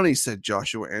lot of money, said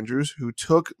Joshua Andrews, who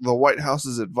took the White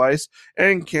House's advice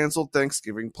and canceled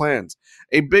Thanksgiving plans.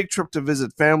 A big trip to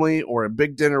visit family or a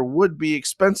big dinner would be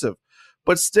expensive,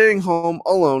 but staying home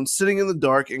alone, sitting in the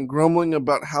dark, and grumbling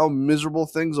about how miserable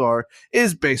things are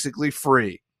is basically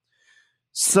free.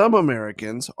 Some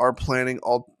Americans are planning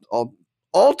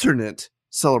alternate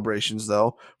celebrations,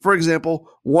 though. For example,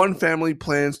 one family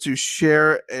plans to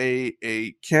share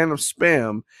a can of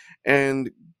Spam and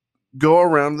go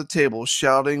around the table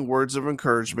shouting words of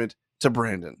encouragement to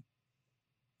Brandon.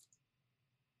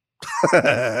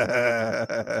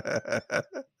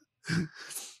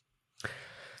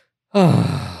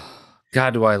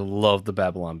 God, do I love the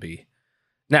Babylon Bee.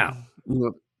 Now,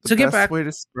 the to get best back, way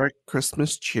to spread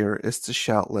Christmas cheer is to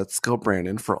shout, "Let's go,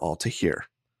 Brandon," for all to hear.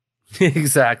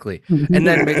 Exactly. And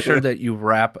then make sure that you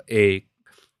wrap a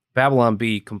Babylon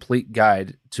Bee complete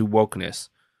guide to wokeness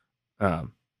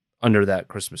under that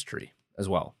Christmas tree as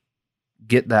well.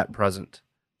 Get that present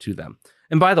to them.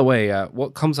 And by the way,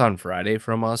 what comes on Friday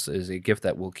from us is a gift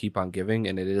that we'll keep on giving,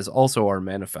 and it is also our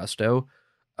manifesto.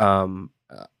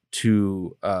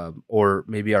 to, or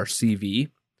maybe our CV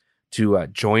to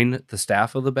join the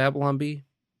staff of the Babylon Bee.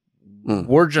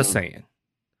 We're just saying.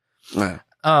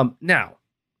 Now,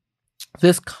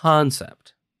 this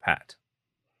concept, Pat.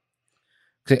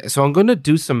 Okay, so I'm going to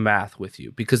do some math with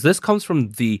you because this comes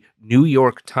from the New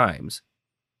York Times.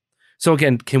 So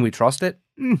again, can we trust it?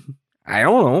 I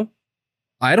don't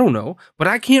know. But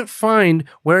I can't find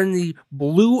where in the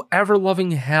blue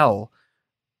ever-loving hell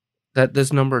that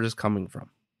this number is coming from.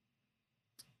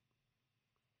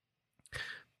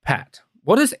 Pat,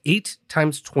 what is 8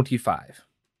 times 25?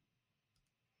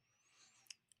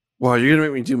 Wow, you're going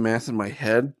to make me do math in my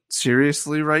head?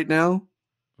 Seriously right now?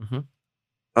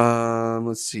 Mm-hmm.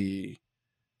 Let's see.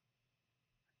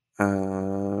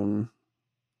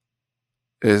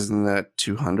 Isn't that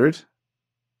 200?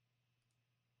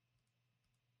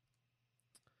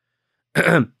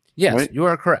 Yes, right? You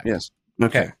are correct. Yes.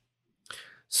 Okay.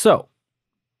 So,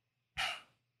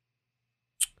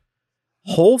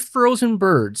 whole frozen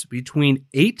birds between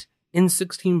 8 and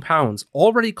 16 pounds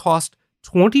already cost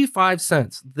 25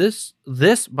 cents. This,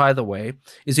 by the way,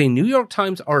 is a New York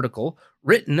Times article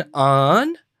written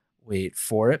on, wait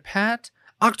for it, Pat,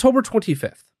 October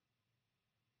 25th.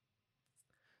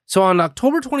 So on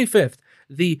October 25th,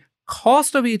 the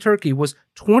cost of a turkey was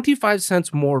 25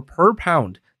 cents more per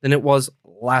pound than it was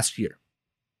last year.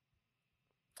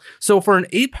 So for an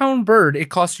 8-pound bird, it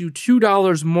costs you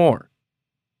 $2 more.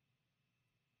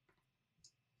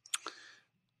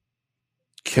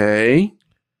 Okay.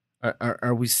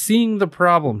 Are we seeing the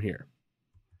problem here?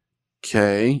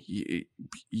 Okay.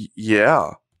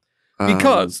 Yeah.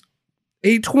 Because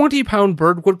a 20-pound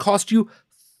bird would cost you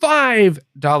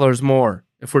 $5 more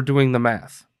if we're doing the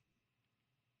math.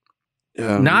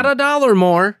 Not $1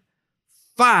 more.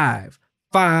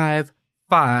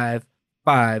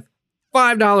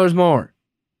 $5 more.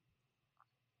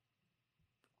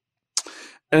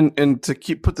 And to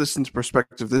put this into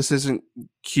perspective, this isn't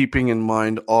keeping in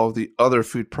mind all of the other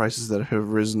food prices that have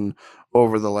risen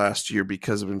over the last year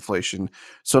because of inflation.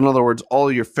 So in other words,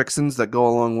 all your fixins that go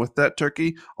along with that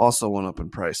turkey also went up in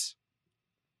price.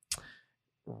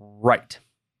 Right.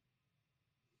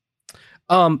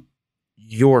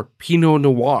 Your Pinot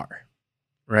Noir,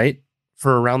 right?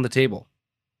 For around the table.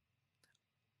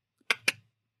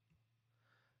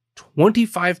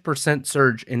 25%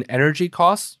 surge in energy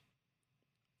costs,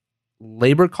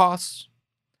 labor costs,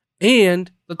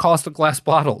 and the cost of glass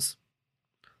bottles.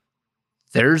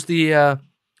 There's the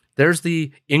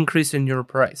increase in your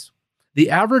price. The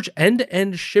average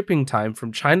end-to-end shipping time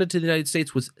from China to the United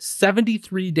States was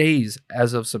 73 days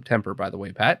as of September, by the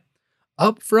way, Pat,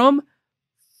 up from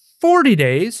 40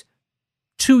 days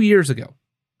 2 years ago.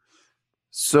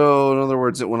 So in other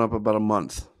words, it went up about a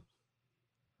month.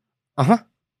 Uh-huh.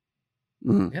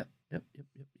 Mm-hmm. Yep.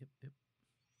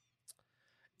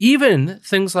 Even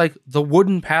things like the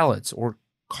wooden pallets or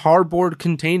cardboard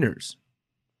containers,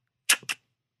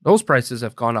 those prices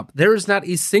have gone up. There is not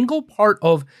a single part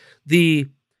of the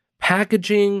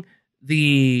packaging,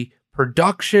 the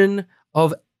production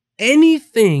of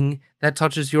anything that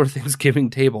touches your Thanksgiving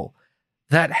table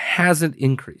that hasn't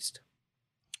increased.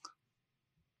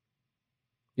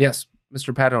 Yes,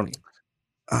 Mr. Padoni.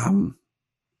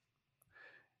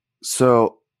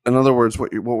 So, in other words,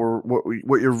 what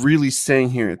you're really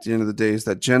saying here at the end of the day is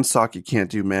that Jen Psaki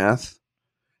can't do math,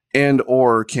 and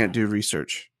or can't do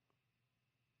research,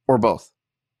 or both.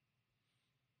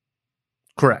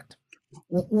 Correct.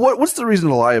 What's the reason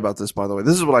to lie about this? By the way,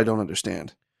 this is what I don't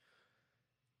understand.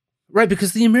 Right,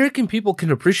 because the American people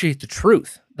can appreciate the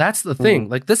truth. That's the thing.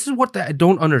 Like, this is what I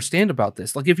don't understand about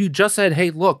this. Like, if you just said, hey,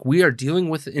 look, we are dealing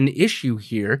with an issue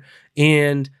here,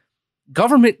 and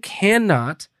government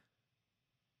cannot,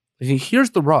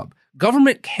 here's the rub,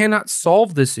 government cannot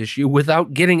solve this issue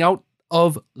without getting out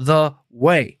of the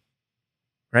way,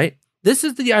 right? This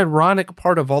is the ironic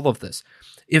part of all of this.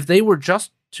 If they were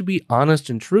just to be honest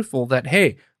and truthful that,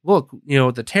 hey, look,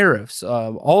 the tariffs,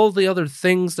 all of the other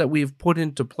things that we've put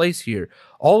into place here,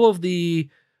 all of the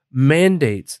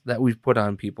mandates that we've put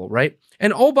on people, right?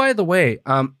 And oh, by the way,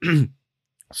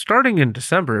 starting in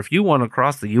December, if you want to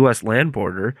cross the U.S. land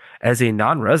border as a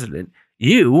non-resident,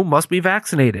 you must be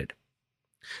vaccinated.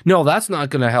 No, that's not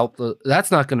going to help. That's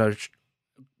not going to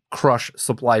crush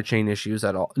supply chain issues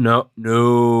at all. No,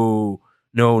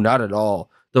 not at all.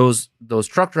 Those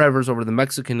truck drivers over the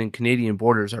Mexican and Canadian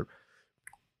borders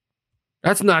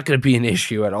that's not going to be an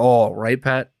issue at all, right,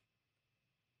 Pat?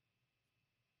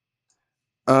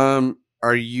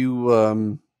 Are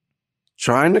you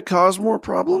trying to cause more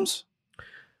problems?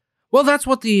 Well, that's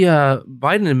what the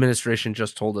Biden administration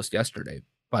just told us yesterday,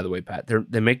 by the way, Pat.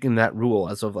 They're making that rule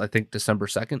as of, I think, December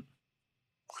 2nd.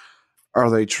 Are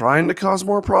they trying to cause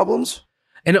more problems?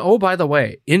 And oh, by the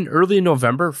way, in early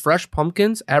November, fresh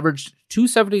pumpkins averaged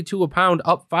 $2.72 a pound,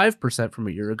 up 5% from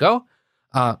a year ago.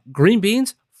 Green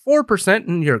beans, 4%,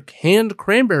 and your canned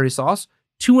cranberry sauce,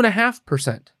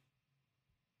 2.5%.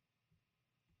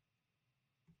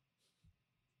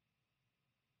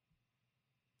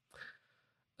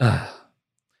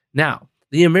 Now,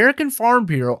 the American Farm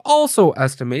Bureau also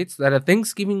estimates that a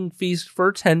Thanksgiving feast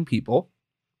for 10 people,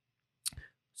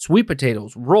 sweet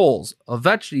potatoes, rolls, a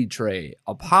veggie tray,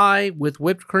 a pie with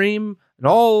whipped cream, and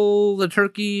all the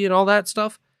turkey and all that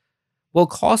stuff will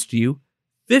cost you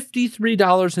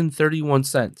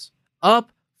 $53.31,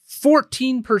 up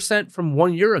 14% from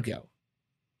 1 year ago.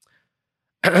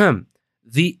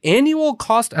 The annual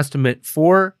cost estimate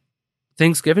for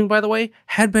Thanksgiving, by the way,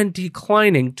 had been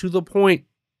declining to the point,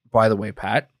 by the way,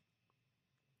 Pat,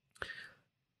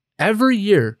 every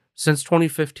year since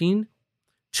 2015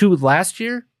 to last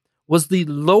year was the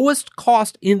lowest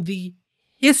cost in the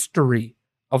history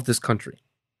of this country.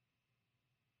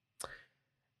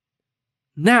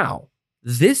 Now,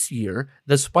 this year,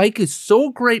 the spike is so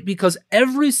great because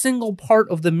every single part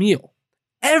of the meal,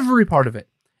 every part of it,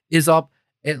 is up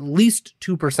at least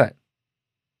 2%.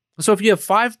 So if you have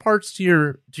 5 parts to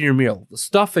your meal, the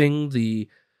stuffing, the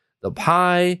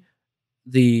pie,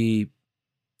 the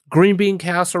green bean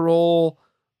casserole,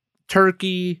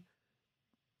 turkey,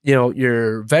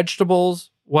 your vegetables,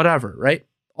 whatever, right?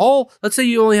 Let's say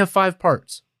you only have 5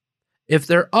 parts. If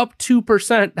they're up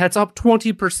 2%, that's up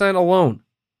 20% alone.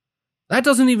 That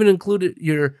doesn't even include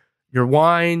your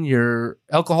wine, your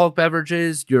alcoholic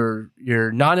beverages, your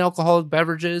non-alcoholic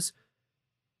beverages.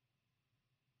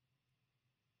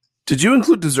 Did you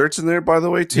include desserts in there, by the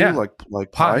way, too? Yeah.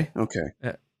 Like pie? Okay.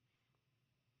 Yeah.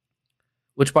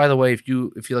 Which, by the way, if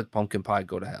you like pumpkin pie,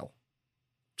 go to hell.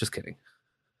 Just kidding.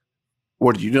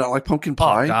 What, do you not like pumpkin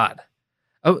pie?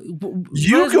 Oh, God.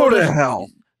 You go to hell.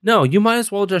 No, you might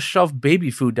as well just shove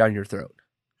baby food down your throat.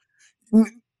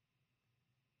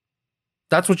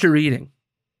 That's what you're eating.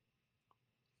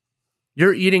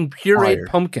 You're eating pureed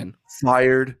pumpkin.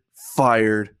 Fired.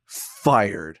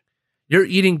 You're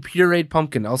eating pureed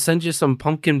pumpkin. I'll send you some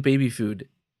pumpkin baby food.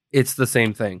 It's the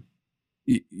same thing.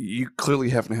 You clearly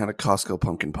haven't had a Costco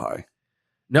pumpkin pie.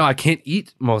 No, I can't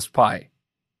eat most pie.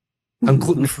 I'm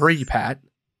gluten-free, Pat.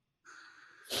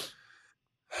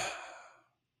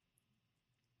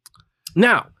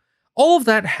 Now, all of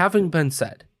that having been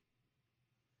said,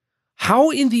 how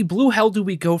in the blue hell do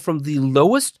we go from the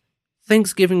lowest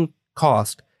Thanksgiving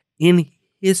cost in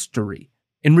history,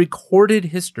 in recorded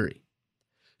history,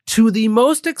 to the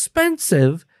most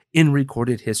expensive in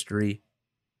recorded history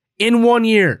in 1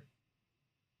 year?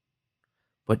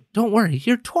 But don't worry,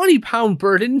 your 20-pound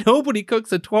bird, and nobody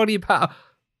cooks a 20-pound.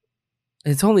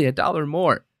 It's only $1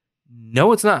 more.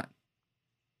 No, it's not.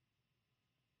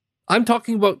 I'm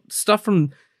talking about stuff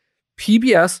from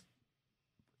PBS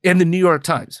and the New York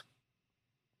Times.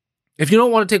 If you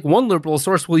don't want to take one liberal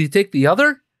source, will you take the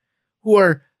other? Who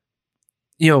are,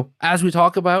 as we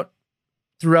talk about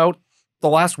throughout the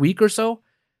last week or so,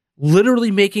 literally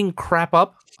making crap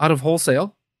up out of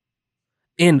wholesale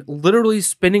and literally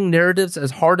spinning narratives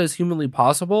as hard as humanly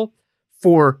possible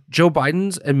for Joe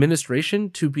Biden's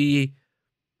administration to be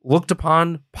looked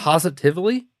upon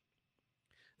positively.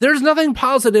 There's nothing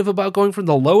positive about going from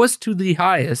the lowest to the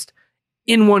highest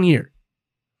in 1 year.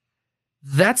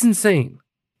 That's insane.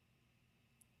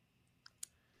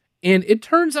 And it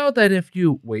turns out that if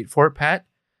you, wait for it, Pat,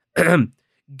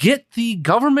 get the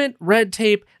government red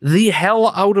tape the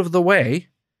hell out of the way,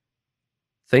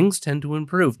 things tend to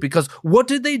improve. Because what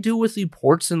did they do with the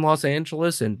ports in Los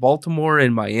Angeles and Baltimore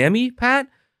and Miami, Pat?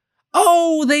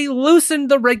 Oh, they loosened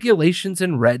the regulations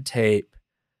and red tape.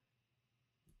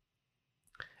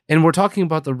 And we're talking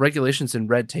about the regulations and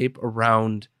red tape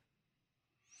around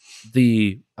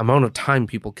the amount of time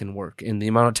people can work and the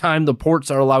amount of time the ports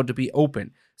are allowed to be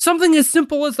open. Something as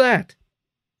simple as that.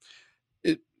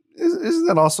 Isn't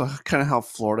that also kind of how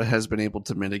Florida has been able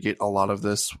to mitigate a lot of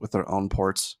this with their own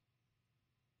ports?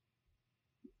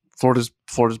 Florida's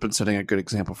been setting a good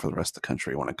example for the rest of the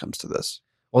country when it comes to this.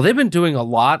 Well, they've been doing a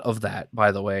lot of that,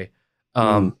 by the way.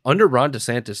 Under Ron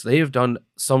DeSantis, they have done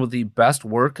some of the best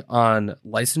work on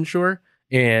licensure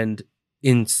and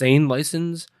insane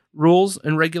license rules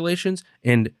and regulations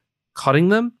and cutting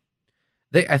them.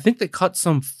 I think they cut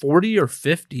some 40 or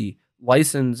 50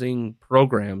 licensing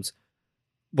programs.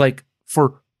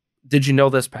 Did you know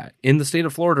this, Pat? In the state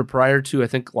of Florida prior to, I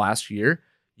think, last year,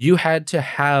 you had to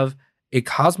have a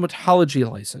cosmetology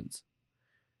license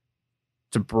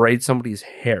to braid somebody's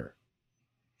hair.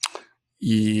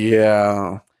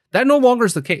 Yeah. That no longer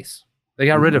is the case. They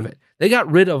got rid of it. They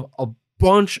got rid of a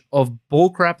bunch of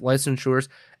bullcrap licensures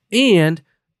and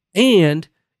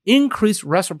increased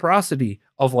reciprocity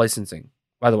of licensing.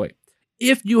 By the way,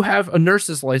 if you have a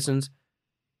nurse's license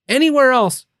anywhere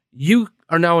else, you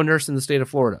are now a nurse in the state of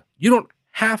Florida. You don't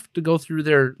have to go through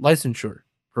their licensure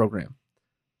program.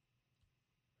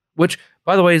 Which,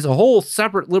 by the way, is a whole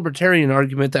separate libertarian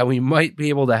argument that we might be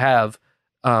able to have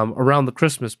around the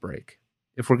Christmas break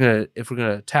if we're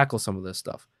gonna tackle some of this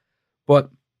stuff. But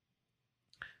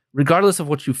regardless of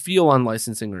what you feel on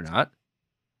licensing or not,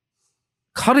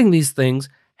 cutting these things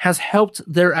has helped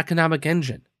their economic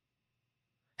engine,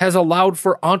 has allowed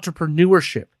for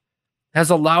entrepreneurship, has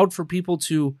allowed for people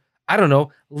to, I don't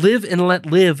know, live and let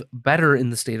live better in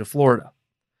the state of Florida.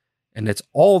 And it's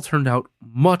all turned out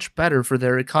much better for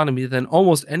their economy than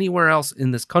almost anywhere else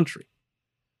in this country.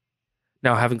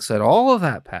 Now, having said all of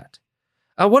that, Pat,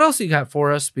 what else you got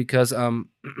for us? Because, hang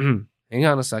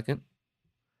on a second.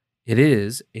 It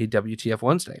is a WTF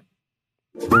Wednesday.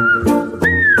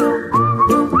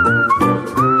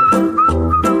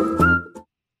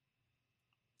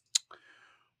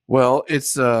 Well,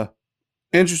 it's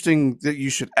interesting that you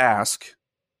should ask,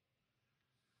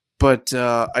 but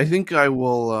I think I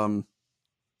will.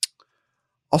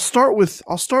 I'll start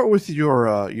with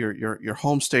your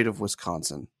home state of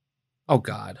Wisconsin. Oh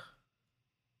God!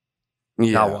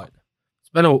 Yeah. Now what?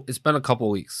 It's been a couple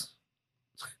weeks.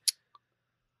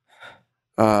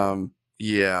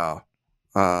 Yeah.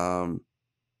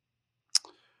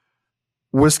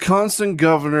 Wisconsin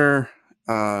Governor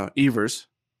Evers.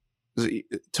 Is it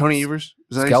Tony Evers?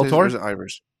 Is that Skeletor? or is it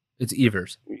Ivers? It's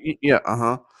Evers. Yeah.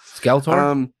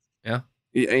 Skeletor. Yeah.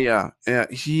 Yeah.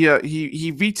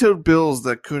 He vetoed bills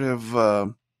that could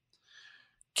have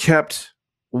kept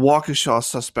Waukesha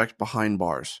suspect behind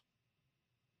bars.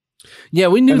 Yeah,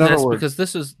 we knew this because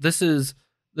this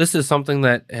is something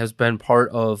that has been part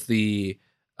of the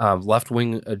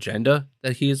left-wing agenda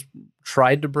that he's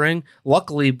tried to bring.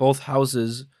 Luckily, both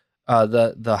houses,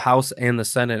 the House and the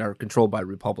Senate, are controlled by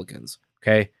Republicans,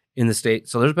 okay, in the state.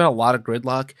 So there's been a lot of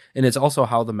gridlock, and it's also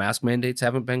how the mask mandates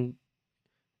haven't been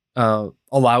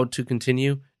allowed to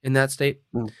continue in that state.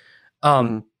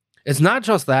 It's not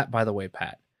just that, by the way,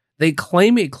 Pat. They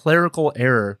claim a clerical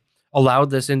error allowed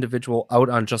this individual out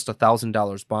on just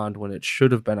 $1,000 bond when it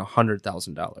should have been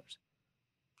 $100,000.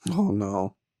 Oh,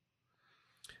 no.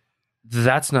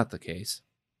 That's not the case.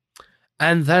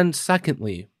 And then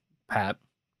secondly, Pat,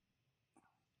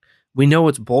 we know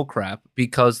it's bullcrap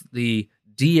because the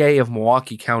DA of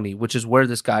Milwaukee County, which is where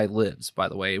this guy lives, by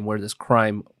the way, and where this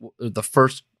crime, the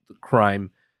first crime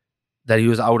that he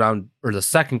was out on, or the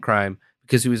second crime,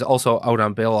 because he was also out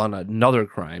on bail on another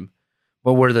crime,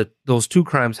 but where those two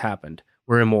crimes happened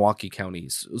were in Milwaukee County.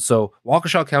 So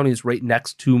Waukesha County is right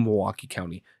next to Milwaukee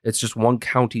County. It's just one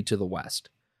county to the west.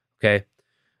 Okay.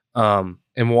 And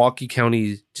Milwaukee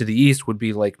County to the east would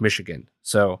be like Michigan.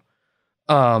 So,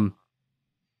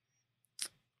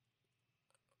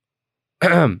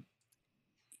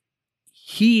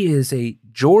 he is a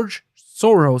George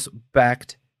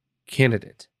Soros-backed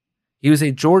candidate. He was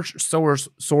a George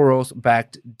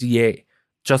Soros-backed DA,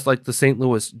 just like the St.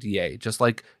 Louis DA, just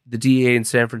like the DA in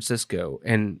San Francisco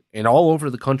and all over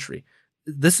the country.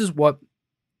 This is what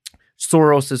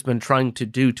Soros has been trying to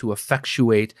do to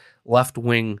effectuate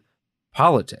left-wing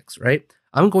politics, right?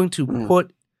 I'm going to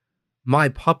put my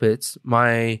puppets,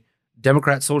 my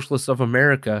Democrat Socialists of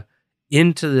America,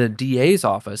 into the DA's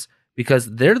office because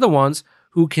they're the ones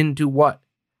who can do what?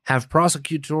 Have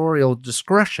prosecutorial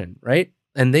discretion, right?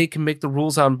 And they can make the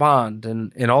rules on bond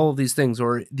and all of these things,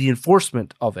 or the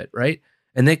enforcement of it, right?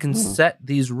 And they can set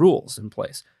these rules in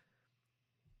place.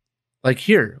 Like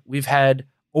here, we've had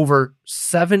over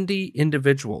 70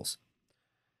 individuals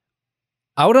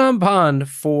out on bond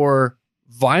for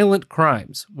violent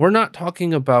crimes. We're not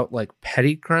talking about like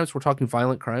petty crimes. We're talking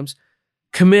violent crimes.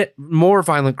 Commit more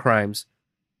violent crimes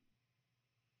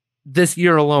this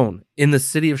year alone in the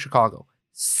city of Chicago.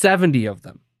 70 of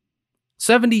them.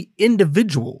 70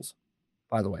 individuals,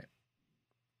 by the way.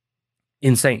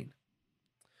 Insane.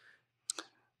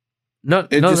 None of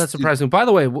that's surprising. By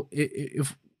the way,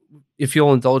 if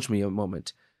you'll indulge me a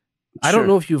moment, I don't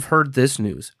know if you've heard this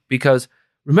news, because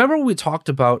remember we talked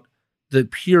about the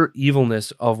pure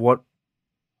evilness of what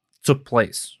took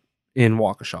place in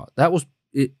Waukesha. That was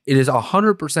it is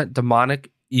 100%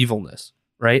 demonic evilness,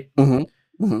 right?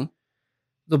 The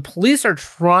police are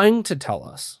trying to tell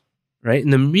us, right?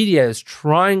 And the media is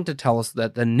trying to tell us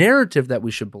that the narrative that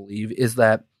we should believe is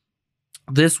that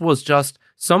this was just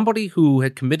somebody who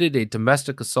had committed a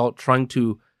domestic assault trying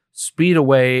to speed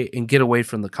away and get away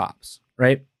from the cops,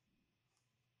 right?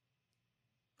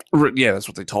 Yeah, that's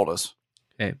what they told us.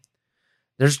 Okay.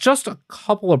 There's just a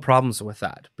couple of problems with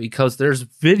that because there's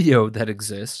video that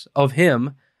exists of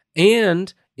him,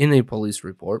 and in a police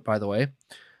report, by the way,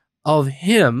 of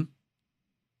him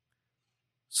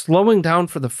slowing down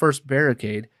for the first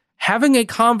barricade, having a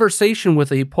conversation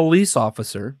with a police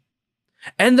officer,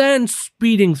 and then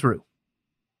speeding through.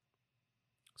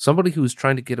 Somebody who's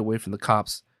trying to get away from the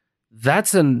cops,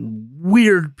 that's a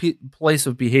weird place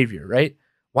of behavior, right?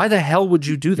 Why the hell would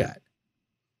you do that?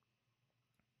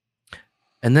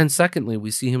 And then secondly, we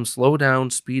see him slow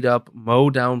down, speed up, mow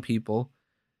down people.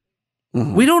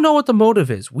 Mm-hmm. We don't know what the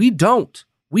motive is. We don't.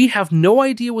 We have no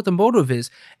idea what the motive is.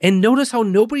 And notice how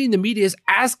nobody in the media is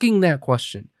asking that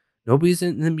question. Nobody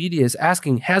in the media is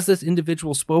asking, has this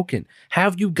individual spoken?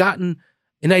 Have you gotten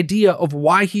an idea of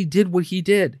why he did what he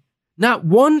did? Not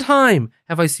one time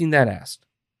have I seen that asked.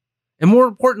 And more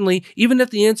importantly, even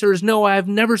if the answer is no, I've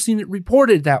never seen it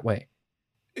reported that way.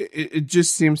 It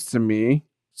just seems to me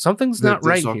something's not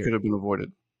right here. This could have been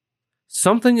avoided.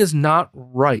 Something is not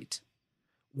right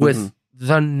with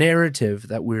the narrative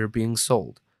that we're being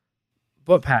sold.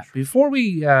 But Pat, before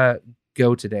we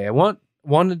go today, I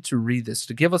wanted to read this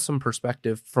to give us some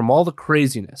perspective from all the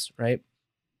craziness, right?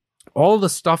 All the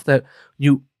stuff that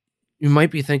you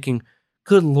might be thinking,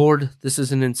 good Lord, this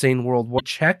is an insane world. What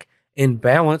check and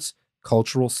balance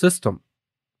cultural system?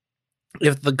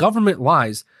 If the government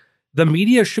lies, the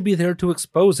media should be there to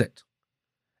expose it.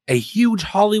 A huge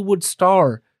Hollywood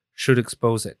star should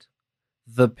expose it.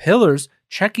 The pillars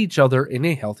check each other in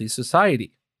a healthy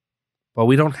society. But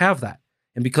we don't have that.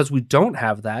 And because we don't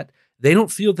have that, they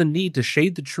don't feel the need to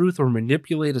shade the truth or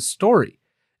manipulate a story.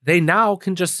 They now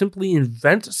can just simply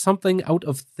invent something out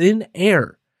of thin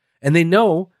air. And they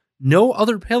know no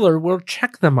other pillar will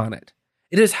check them on it.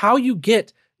 It is how you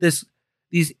get these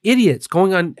idiots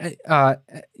going on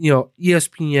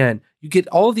ESPN. You get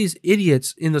all of these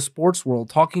idiots in the sports world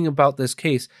talking about this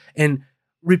case and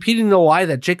repeating the lie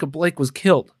that Jacob Blake was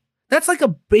killed. That's like a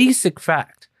basic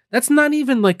fact. That's not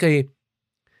even like a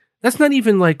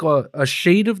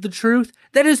shade of the truth.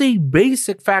 That is a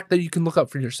basic fact that you can look up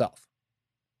for yourself.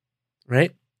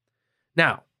 Right?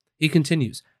 Now, he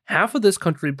continues. Half of this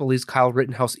country believes Kyle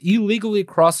Rittenhouse illegally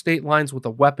crossed state lines with a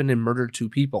weapon and murdered 2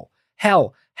 people.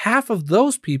 Hell, half of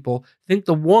those people think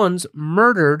the ones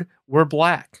murdered were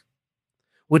black.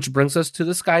 Which brings us to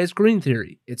the sky is green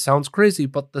theory. It sounds crazy,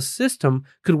 but the system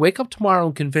could wake up tomorrow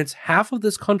and convince half of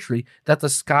this country that the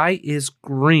sky is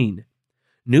green.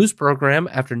 News program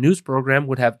after news program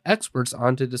would have experts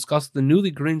on to discuss the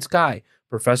newly green sky.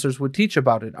 Professors would teach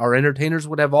about it. Our entertainers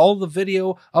would have all the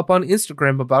video up on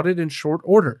Instagram about it in short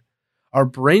order. Our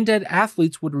brain-dead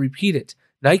athletes would repeat it.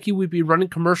 Nike would be running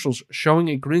commercials showing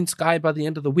a green sky by the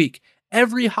end of the week.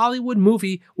 Every Hollywood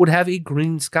movie would have a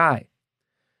green sky.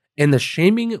 And the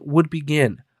shaming would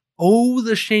begin. Oh,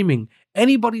 the shaming.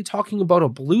 Anybody talking about a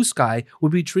blue sky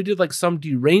would be treated like some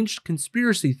deranged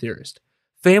conspiracy theorist.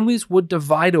 Families would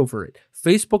divide over it.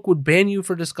 Facebook would ban you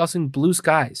for discussing blue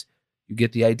skies. You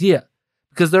get the idea.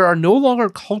 Because there are no longer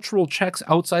cultural checks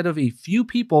outside of a few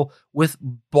people with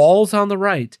balls on the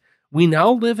right. We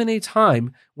now live in a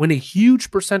time when a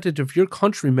huge percentage of your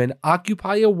countrymen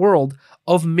occupy a world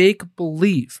of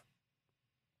make-believe.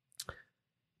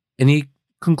 And he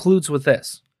concludes with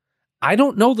this. I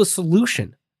don't know the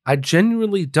solution. I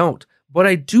genuinely don't. But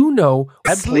I do know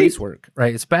bad police work,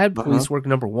 right? It's bad police work,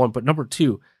 number one. But number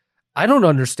two, I don't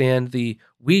understand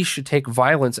we should take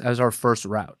violence as our first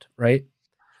route, right?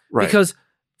 Right. Because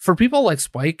for people like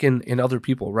Spike and other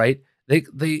people, right,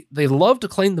 they love to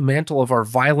claim the mantle of our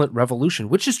violent revolution,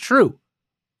 which is true.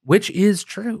 But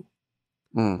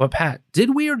Pat,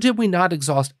 did we or did we not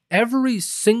exhaust every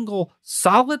single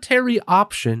solitary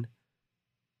option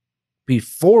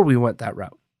before we went that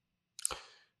route?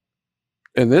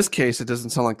 In this case, it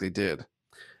doesn't sound like they did.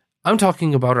 I'm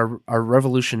talking about our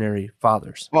revolutionary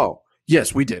fathers. Oh,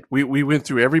 yes, we did. We went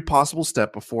through every possible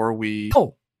step before we...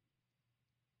 Oh.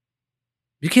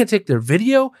 You can't take their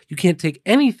video. You can't take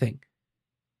anything.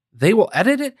 They will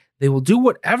edit it. They will do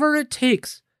whatever it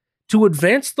takes to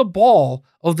advance the ball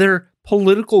of their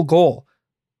political goal.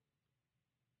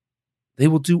 They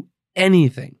will do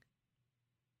anything.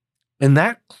 And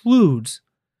that includes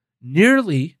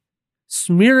nearly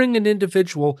smearing an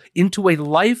individual into a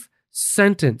life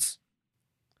sentence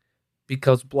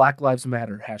because Black Lives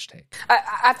Matter hashtag.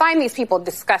 I find these people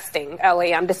disgusting,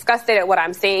 Ellie. I'm disgusted at what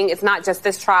I'm seeing. It's not just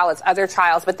this trial, it's other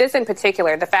trials. But this in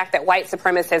particular, the fact that white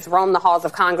supremacists roam the halls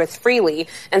of Congress freely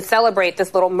and celebrate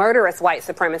this little murderous white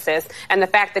supremacist, and the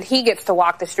fact that he gets to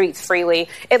walk the streets freely,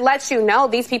 it lets you know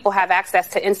these people have access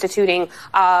to instituting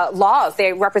laws.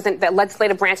 They represent the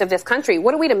legislative branch of this country.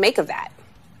 What are we to make of that?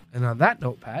 And on that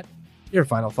note, Pat, your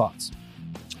final thoughts.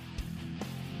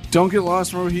 Don't get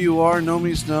lost. Remember who you are. Know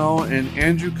means know. And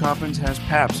Andrew Coppins has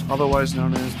PAPS, otherwise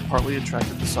known as partly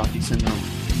attracted to Saki syndrome.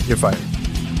 You're fired.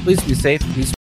 Please be safe. Be